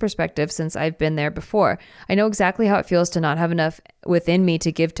understanding his perspective since I've been there before. I know exactly how it feels to not have enough within me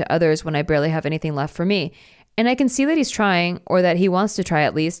to give to others when I barely have anything left for me. And I can see that he's trying, or that he wants to try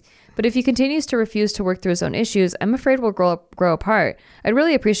at least, but if he continues to refuse to work through his own issues, I'm afraid we'll grow apart. I'd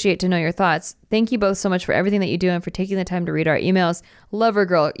really appreciate to know your thoughts. Thank you both so much for everything that you do and for taking the time to read our emails. Lover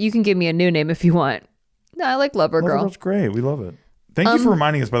Girl, you can give me a new name if you want. No, I like Lover Girl. Lover Girl's great. We love it. Thank you for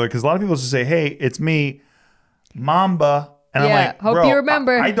reminding us, by the way, because a lot of people just say, hey, it's me, Mamba. And I'm like, hope bro, you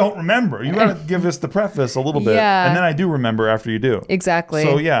remember. I don't remember. You got to give us the preface a little bit. Yeah. And then I do remember after you do. Exactly.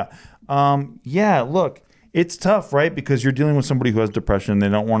 So, yeah. Look, it's tough, right? Because you're dealing with somebody who has depression. They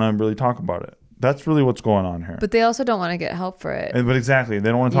don't want to really talk about it. That's really what's going on here. But they also don't want to get help for it. But exactly. They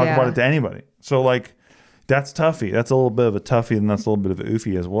don't want to talk about it to anybody. So, like, that's toughy. That's a little bit of a toughie, and that's a little bit of an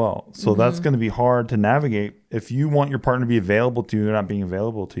oofie as well. So that's going to be hard to navigate. If you want your partner to be available to you, they're not being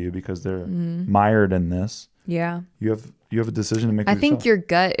available to you because they're mired in this. Yeah. You have a decision to make. I think your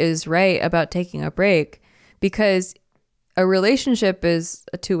gut is right about taking a break, because a relationship is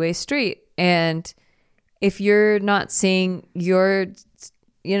a two-way street, and if you're not seeing your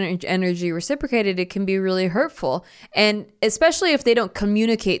energy reciprocated, it can be really hurtful. And especially if they don't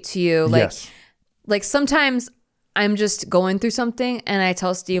communicate to you, like sometimes I'm just going through something and I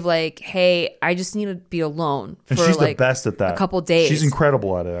tell Steve, like, hey, I just need to be alone for, and she's like, the best at that. A couple days. She's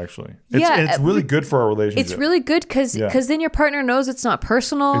incredible at it, actually. It's really good for our relationship. It's really good because then your partner knows it's not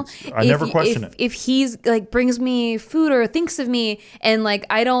personal. I never question it. If he's like brings me food or thinks of me and like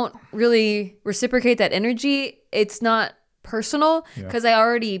I don't really reciprocate that energy, it's not personal because I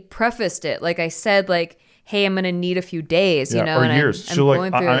already prefaced it. Like I said, like, hey, I'm gonna need a few days, you know, or and years. I'm She'll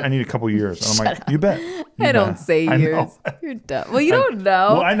going like, through I need a couple years. And I'm like, you bet. I don't say years. You're dumb. Well, you don't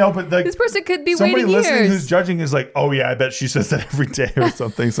know. Well, I know, but like, this person could be somebody waiting listening years. who's judging is like, oh yeah, I bet she says that every day or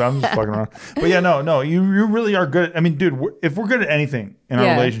something. So I'm just fucking around. But yeah, no, you really are good. I mean, dude, if we're good at anything in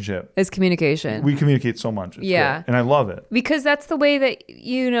our relationship, it's communication. We communicate so much. It's great. And I love it because that's the way that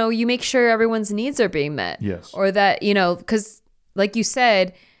you make sure everyone's needs are being met. Yes, or that because like you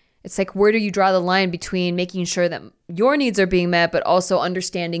said. It's like, where do you draw the line between making sure that your needs are being met, but also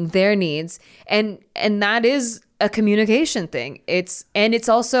understanding their needs? And that is a communication thing. It's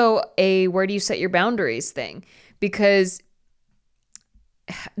also a where do you set your boundaries thing, because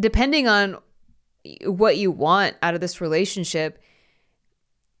depending on what you want out of this relationship,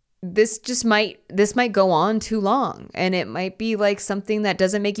 this might go on too long, and it might be like something that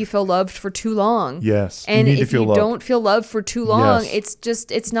doesn't make you feel loved for too long. Yes. And if you don't feel loved for too long, Yes.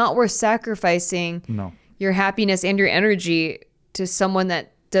 it's not worth sacrificing your happiness and your energy to someone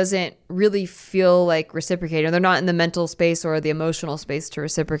that doesn't really feel like reciprocating. They're not in the mental space or the emotional space to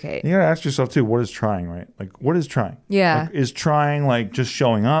reciprocate. You gotta ask yourself too, what is trying, right? Like, what is trying? Yeah. Like, is trying like just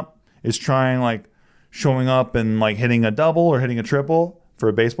showing up? Is trying like showing up and like hitting a double or hitting a triple? For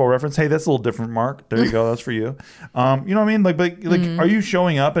a baseball reference, hey, that's a little different, Mark. There you go. That's for you. You know what I mean? Like, are you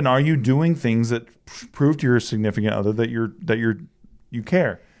showing up and are you doing things that prove to your significant other that you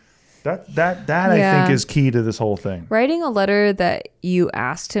care? That I think is key to this whole thing. Writing a letter that you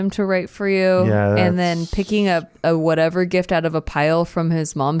asked him to write for you, and then picking up a whatever gift out of a pile from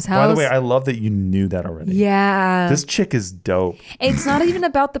his mom's house. By the way, I love that you knew that already. Yeah. This chick is dope. It's not even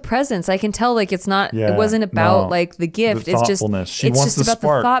about the presents. I can tell, like, it's not. It wasn't about like the gift. The it's just. She it's wants just the about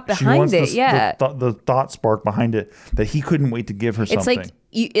spark. the thought behind it. The thought spark behind it that he couldn't wait to give her something.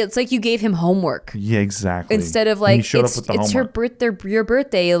 It's like you gave him homework. Yeah, exactly. Instead of like, it's homework. your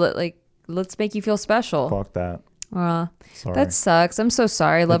birthday. Like, let's make you feel special. Fuck that. Sorry. That sucks. I'm so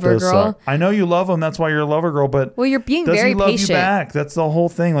sorry, lover girl. Suck. I know you love him. That's why you're a lover girl. But you're being does very he love patient. you back? That's the whole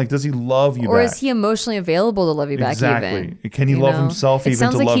thing. Like, does he love you back? Or is he emotionally available to love you back? Exactly. Even? Can he love himself even to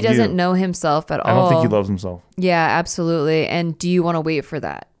love you? It sounds like he doesn't know himself at all. I don't think he loves himself. Yeah, absolutely. And do you want to wait for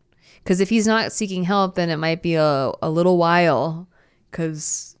that? Because if he's not seeking help, then it might be a little while.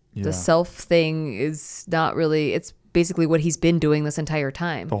 Because the self thing is not really. It's basically what he's been doing this entire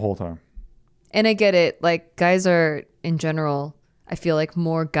time. The whole time. And I get it. Like, guys are, in general, I feel like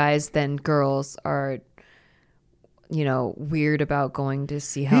more guys than girls are, weird about going to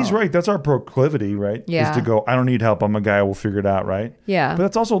see help. He's right. That's our proclivity, right? Yeah. Is to go, I don't need help. I'm a guy. We'll figure it out, right? Yeah. But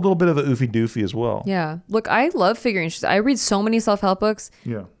that's also a little bit of the oofy doofy as well. Yeah. Look, I love figuring shit. I read so many self-help books.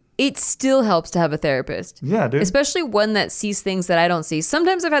 Yeah. It still helps to have a therapist. Yeah, dude. Especially one that sees things that I don't see.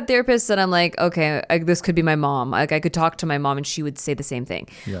 Sometimes I've had therapists that I'm like, okay, this could be my mom. Like, I could talk to my mom and she would say the same thing.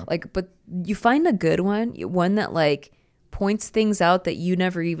 Yeah. Like, but you find a good one that like points things out that you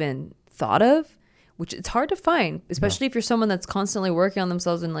never even thought of, which it's hard to find, especially if you're someone that's constantly working on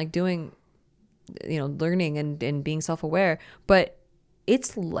themselves and like doing, learning and being self-aware. But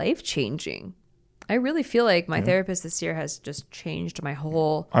it's life-changing. I really feel like my therapist this year has just changed my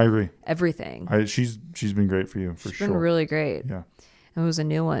whole. I agree. Everything. She's been great for you, for sure. She's been really great. Yeah. It was a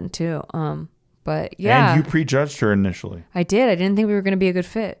new one too. But yeah. And you prejudged her initially. I did. I didn't think we were going to be a good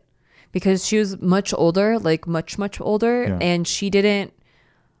fit because she was much older, like much older, and she didn't,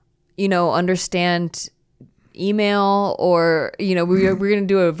 understand email or we're gonna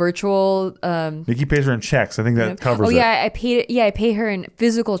do a virtual Nikki pays her in checks. I think that covers it. I pay her in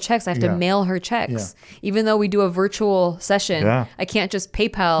physical checks. I have to mail her checks even though we do a virtual session. I can't just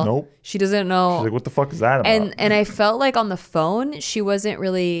PayPal. Nope. She doesn't know. She's like, what the fuck is that about? And I felt like on the phone she wasn't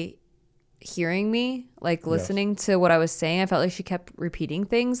really hearing me, like listening to what I was saying. I felt like she kept repeating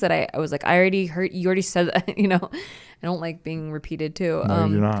things that I was like, I already heard, you already said that. I don't like being repeated too. No,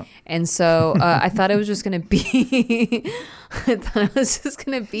 you do not. And so I thought it was just going to be,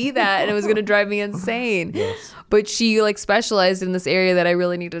 that, and it was going to drive me insane. Yes. But she like specialized in this area that I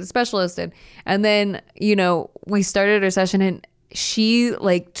really needed a specialist in. And then, we started our session and she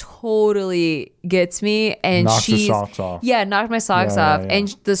like totally gets me and knocked she's your socks off. Yeah, knocked my socks off. And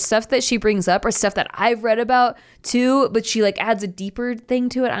the stuff that she brings up are stuff that I've read about too, but she like adds a deeper thing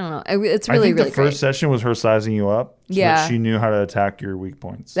to it. I don't know. It's really, I think really the first session was her sizing you up so that she knew how to attack your weak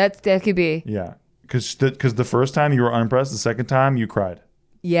points. That could be. Yeah. Because the first time you were unimpressed, the second time you cried.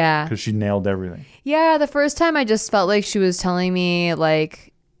 Yeah. Because she nailed everything. Yeah, the first time I just felt like she was telling me like,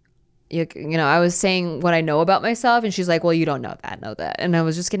 I was saying what I know about myself and she's like, well, you don't know that. And I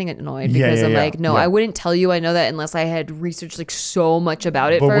was just getting annoyed because I'm like, no, I wouldn't tell you I know that unless I had researched like so much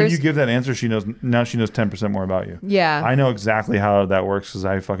about it but first. When you give that answer, she knows 10% more about you. Yeah. I know exactly how that works because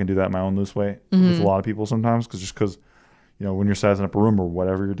I fucking do that in my own loose way with a lot of people sometimes because when you're sizing up a room or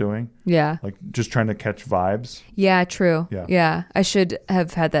whatever you're doing. Yeah. Like just trying to catch vibes. Yeah, true. Yeah. I should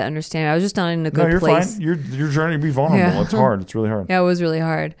have had that understanding. I was just not in a good place. No, you're fine. You're trying to be vulnerable. Yeah. It's hard. It's really hard. Yeah, it was really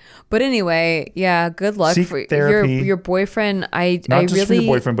hard. But anyway, yeah, good luck for therapy. Your boyfriend. Not just for your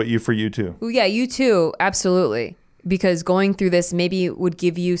boyfriend, but for you too. Yeah, you too. Absolutely. Because going through this maybe would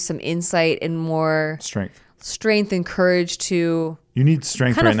give you some insight and more strength and courage to. You need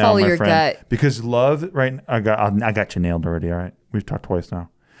strength kind right of now, follow my your friend. gut. Because love, right? I got you nailed already. All right, we've talked twice now.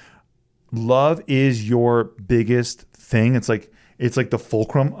 Love is your biggest thing. It's it's like the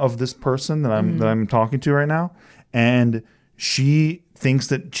fulcrum of this person that I'm talking to right now, and she thinks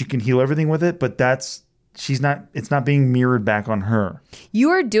that she can heal everything with it, but it's not being mirrored back on her. You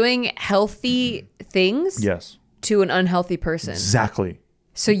are doing healthy things Yes. to an unhealthy person. Exactly.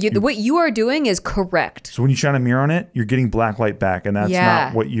 So what you are doing is correct. So when you shine a mirror on it, you're getting black light back, and that's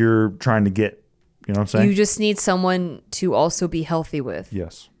not what you're trying to get. You know what I'm saying? You just need someone to also be healthy with.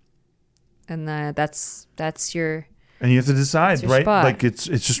 Yes. And that's your... And you have to decide, right? spot. Like it's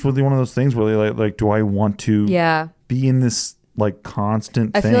just really one of those things where like do I want to be in this like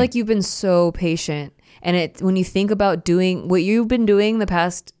constant thing? I feel like you've been so patient. And when you think about doing what you've been doing the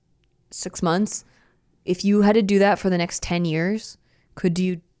past 6 months, if you had to do that for the next 10 years, could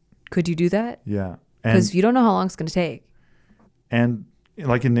you do that? Yeah. Because you don't know how long it's going to take. And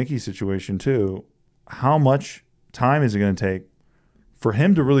like in Nikki's situation too, how much time is it going to take for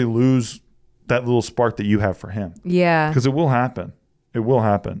him to really lose that little spark that you have for him? Yeah. Because it will happen. It will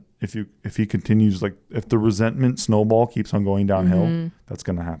happen. If he continues, like if the resentment snowball keeps on going downhill, that's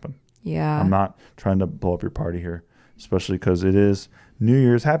going to happen. Yeah. I'm not trying to blow up your party here, especially because it is New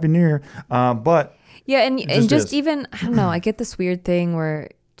Year's. Happy New Year. But yeah, and just even, I don't know, I get this weird thing where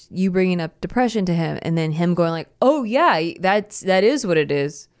you bringing up depression to him and then him going like, oh yeah, that is what it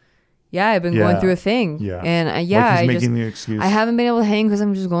is. Yeah, I've been going through a thing. Yeah. And like he's making the excuse. I haven't been able to hang because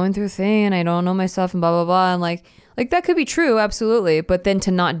I'm just going through a thing and I don't know myself and blah, blah, blah. And like that could be true, absolutely. But then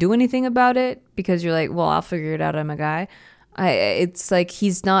to not do anything about it because you're like, well, I'll figure it out. I'm a guy. It's like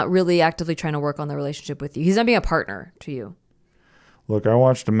he's not really actively trying to work on the relationship with you. He's not being a partner to you. Look, I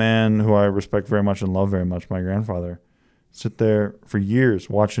watched a man who I respect very much and love very much, my grandfather, sit there for years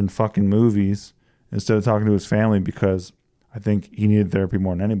watching fucking movies instead of talking to his family because I think he needed therapy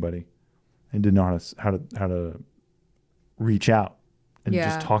more than anybody. He didn't know how to reach out and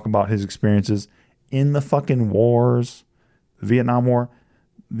just talk about his experiences in the fucking wars, the Vietnam War.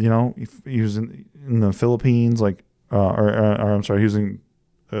 You know, he was in the Philippines, like, or I'm sorry, he was in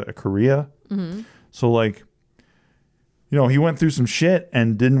Korea. Mm-hmm. So like, you know, he went through some shit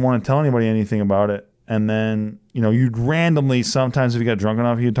and didn't want to tell anybody anything about it. And then, you know, you'd randomly, sometimes if you got drunk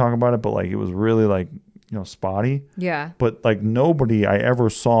enough, you'd talk about it, but like, it was really like, you know, spotty. Yeah. But like nobody I ever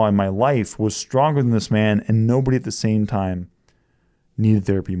saw in my life was stronger than this man, and nobody at the same time needed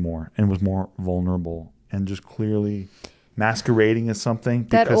therapy more and was more vulnerable and just clearly masquerading as something.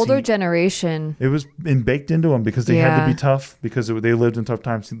 That older generation. It was baked into them because they had to be tough because they lived in tough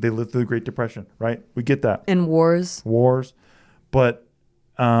times. They lived through the Great Depression, right? We get that. And wars. But,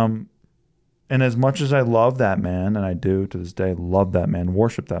 and as much as I love that man, and I do to this day, love that man,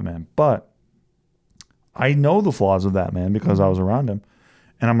 worship that man, but I know the flaws of that man because I was around him,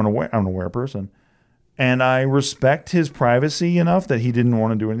 and I'm an aware person, and I respect his privacy enough that he didn't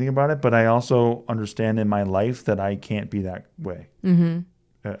want to do anything about it. But I also understand in my life that I can't be that way. Mm-hmm.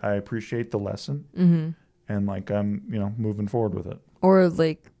 I appreciate the lesson, and like I'm, you know, moving forward with it. Or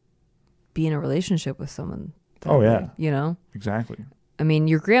like be in a relationship with someone. Oh yeah, you know, exactly. I mean,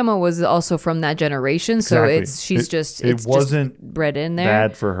 your grandma was also from that generation, so exactly. It wasn't just bred in there.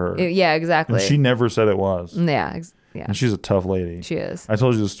 Bad for her. Yeah, exactly. And she never said it was. Yeah. And she's a tough lady. She is. I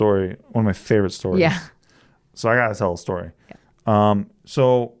told you the story, one of my favorite stories. Yeah. So I gotta tell a story. Yeah.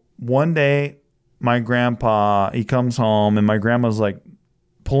 So one day, my grandpa, he comes home, and my grandma's like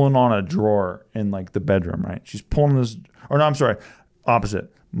pulling on a drawer in like the bedroom, right? She's pulling this, or no, I'm sorry,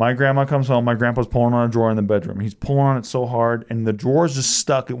 opposite. My grandma comes home. My grandpa's pulling on a drawer in the bedroom. He's pulling on it so hard, and the drawer's just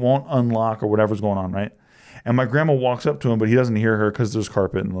stuck. It won't unlock or whatever's going on, right? And my grandma walks up to him, but he doesn't hear her because there's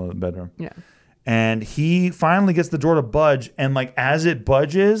carpet in the bedroom. Yeah. And he finally gets the drawer to budge, and like as it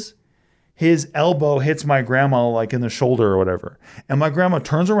budges, his elbow hits my grandma like in the shoulder or whatever. And my grandma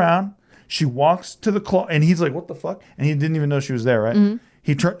turns around. She walks to the closet, and he's like, "What the fuck?" And he didn't even know she was there, right? Mm-hmm.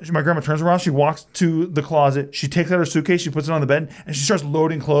 My grandma turns around, she walks to the closet, she takes out her suitcase, she puts it on the bed, and she starts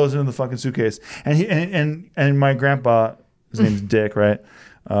loading clothes into the fucking suitcase. And my grandpa, his name's Dick, right?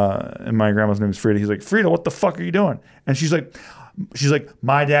 And my grandma's name is Frida. He's like, "Frida, what the fuck are you doing?" And she's like,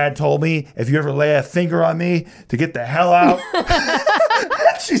 "My dad told me if you ever lay a finger on me to get the hell out."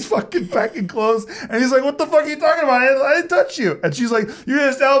 She's fucking packing clothes. And he's like, "What the fuck are you talking about? I didn't touch you." And she's like, "You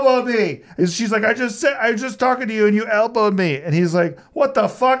just elbowed me." And she's like, I was just talking to you and you elbowed me." And he's like, "What the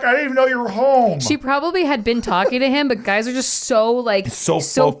fuck? I didn't even know you were home." She probably had been talking to him, but guys are just so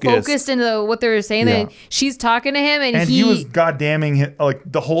focused into what they were saying that she's talking to him, and he was goddamming him, like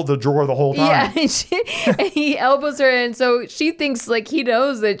the drawer the whole time. Yeah, and he elbows her, and so she thinks like he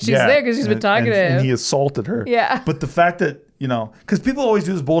knows that she's there because she's been talking to him. And he assaulted her. Yeah. But the fact that You know, because people always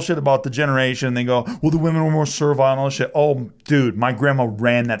do this bullshit about the generation. They go, well, the women were more servile and all this shit. Oh, dude, my grandma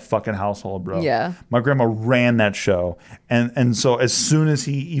ran that fucking household, bro. Yeah. My grandma ran that show. And so as soon as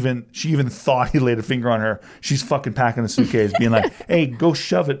she even thought he laid a finger on her, she's fucking packing a suitcase, being like, hey, go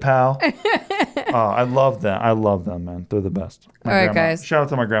shove it, pal. I love that. I love them, man. They're the best. All right, grandma. guys. Shout out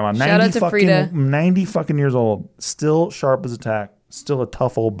to my grandma. Shout out to Frida. 90 fucking years old. Still sharp as a tack. Still a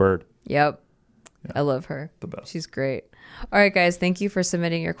tough old bird. Yep. Yeah. I love her. The best. She's great. All right, guys. Thank you for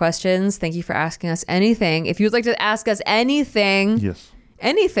submitting your questions. Thank you for asking us anything. If you'd like to ask us anything. Yes.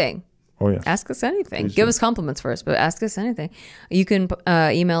 Anything. Oh, yeah. Ask us anything. Please Give do. us compliments first, but ask us anything. You can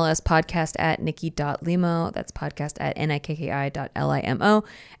email us podcast@nikki.limo. That's podcast@nikki.limo.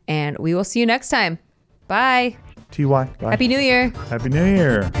 And we will see you next time. Bye. TY. Bye. Happy New Year. Happy New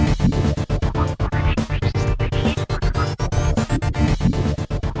Year.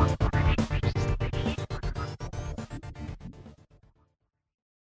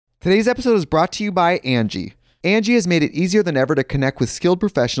 Today's episode is brought to you by Angie. Angie has made it easier than ever to connect with skilled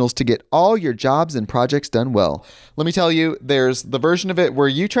professionals to get all your jobs and projects done well. Let me tell you, there's the version of it where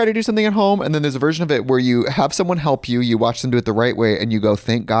you try to do something at home, and then there's a version of it where you have someone help you, you watch them do it the right way, and you go,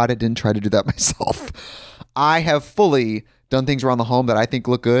 thank God I didn't try to do that myself. I have fully done things around the home that I think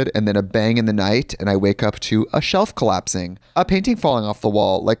look good, and then a bang in the night, and I wake up to a shelf collapsing, a painting falling off the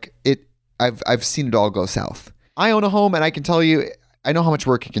wall. I've seen it all go south. I own a home, and I can tell you, I know how much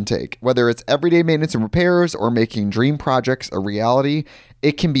work it can take. Whether it's everyday maintenance and repairs or making dream projects a reality,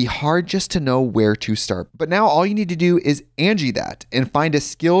 it can be hard just to know where to start. But now all you need to do is Angie that and find a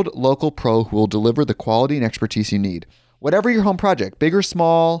skilled local pro who will deliver the quality and expertise you need. Whatever your home project, big or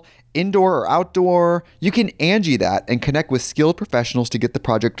small, indoor or outdoor, you can Angie that and connect with skilled professionals to get the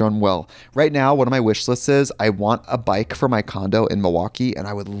project done well. Right now, one of my wish lists is I want a bike for my condo in Milwaukee, and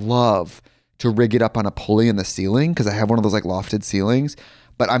I would love to rig it up on a pulley in the ceiling because I have one of those like lofted ceilings,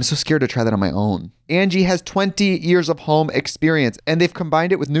 but I'm so scared to try that on my own. Angie has 20 years of home experience, and they've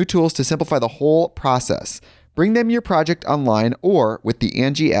combined it with new tools to simplify the whole process. Bring them your project online or with the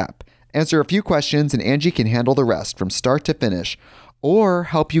Angie app. Answer a few questions and Angie can handle the rest from start to finish, or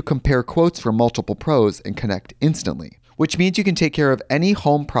help you compare quotes from multiple pros and connect instantly, which means you can take care of any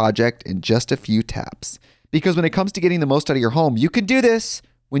home project in just a few taps. Because when it comes to getting the most out of your home, you can do this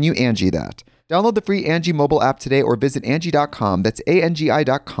when you Angie that. Download the free Angie mobile app today or visit Angie.com. That's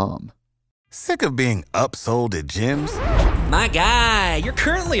ANGI.com. Sick of being upsold at gyms? My guy, you're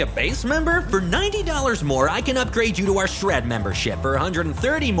currently a base member? For $90 more, I can upgrade you to our Shred membership. For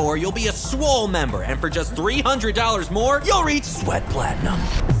 $130 more, you'll be a Swole member. And for just $300 more, you'll reach Sweat Platinum.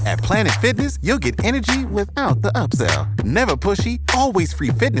 At Planet Fitness, you'll get energy without the upsell. Never pushy, always free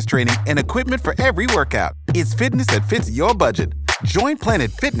fitness training and equipment for every workout. It's fitness that fits your budget. Join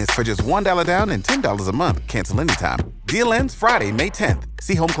Planet Fitness for just $1 down and $10 a month. Cancel anytime. Deal ends Friday, May 10th.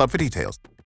 See Home Club for details.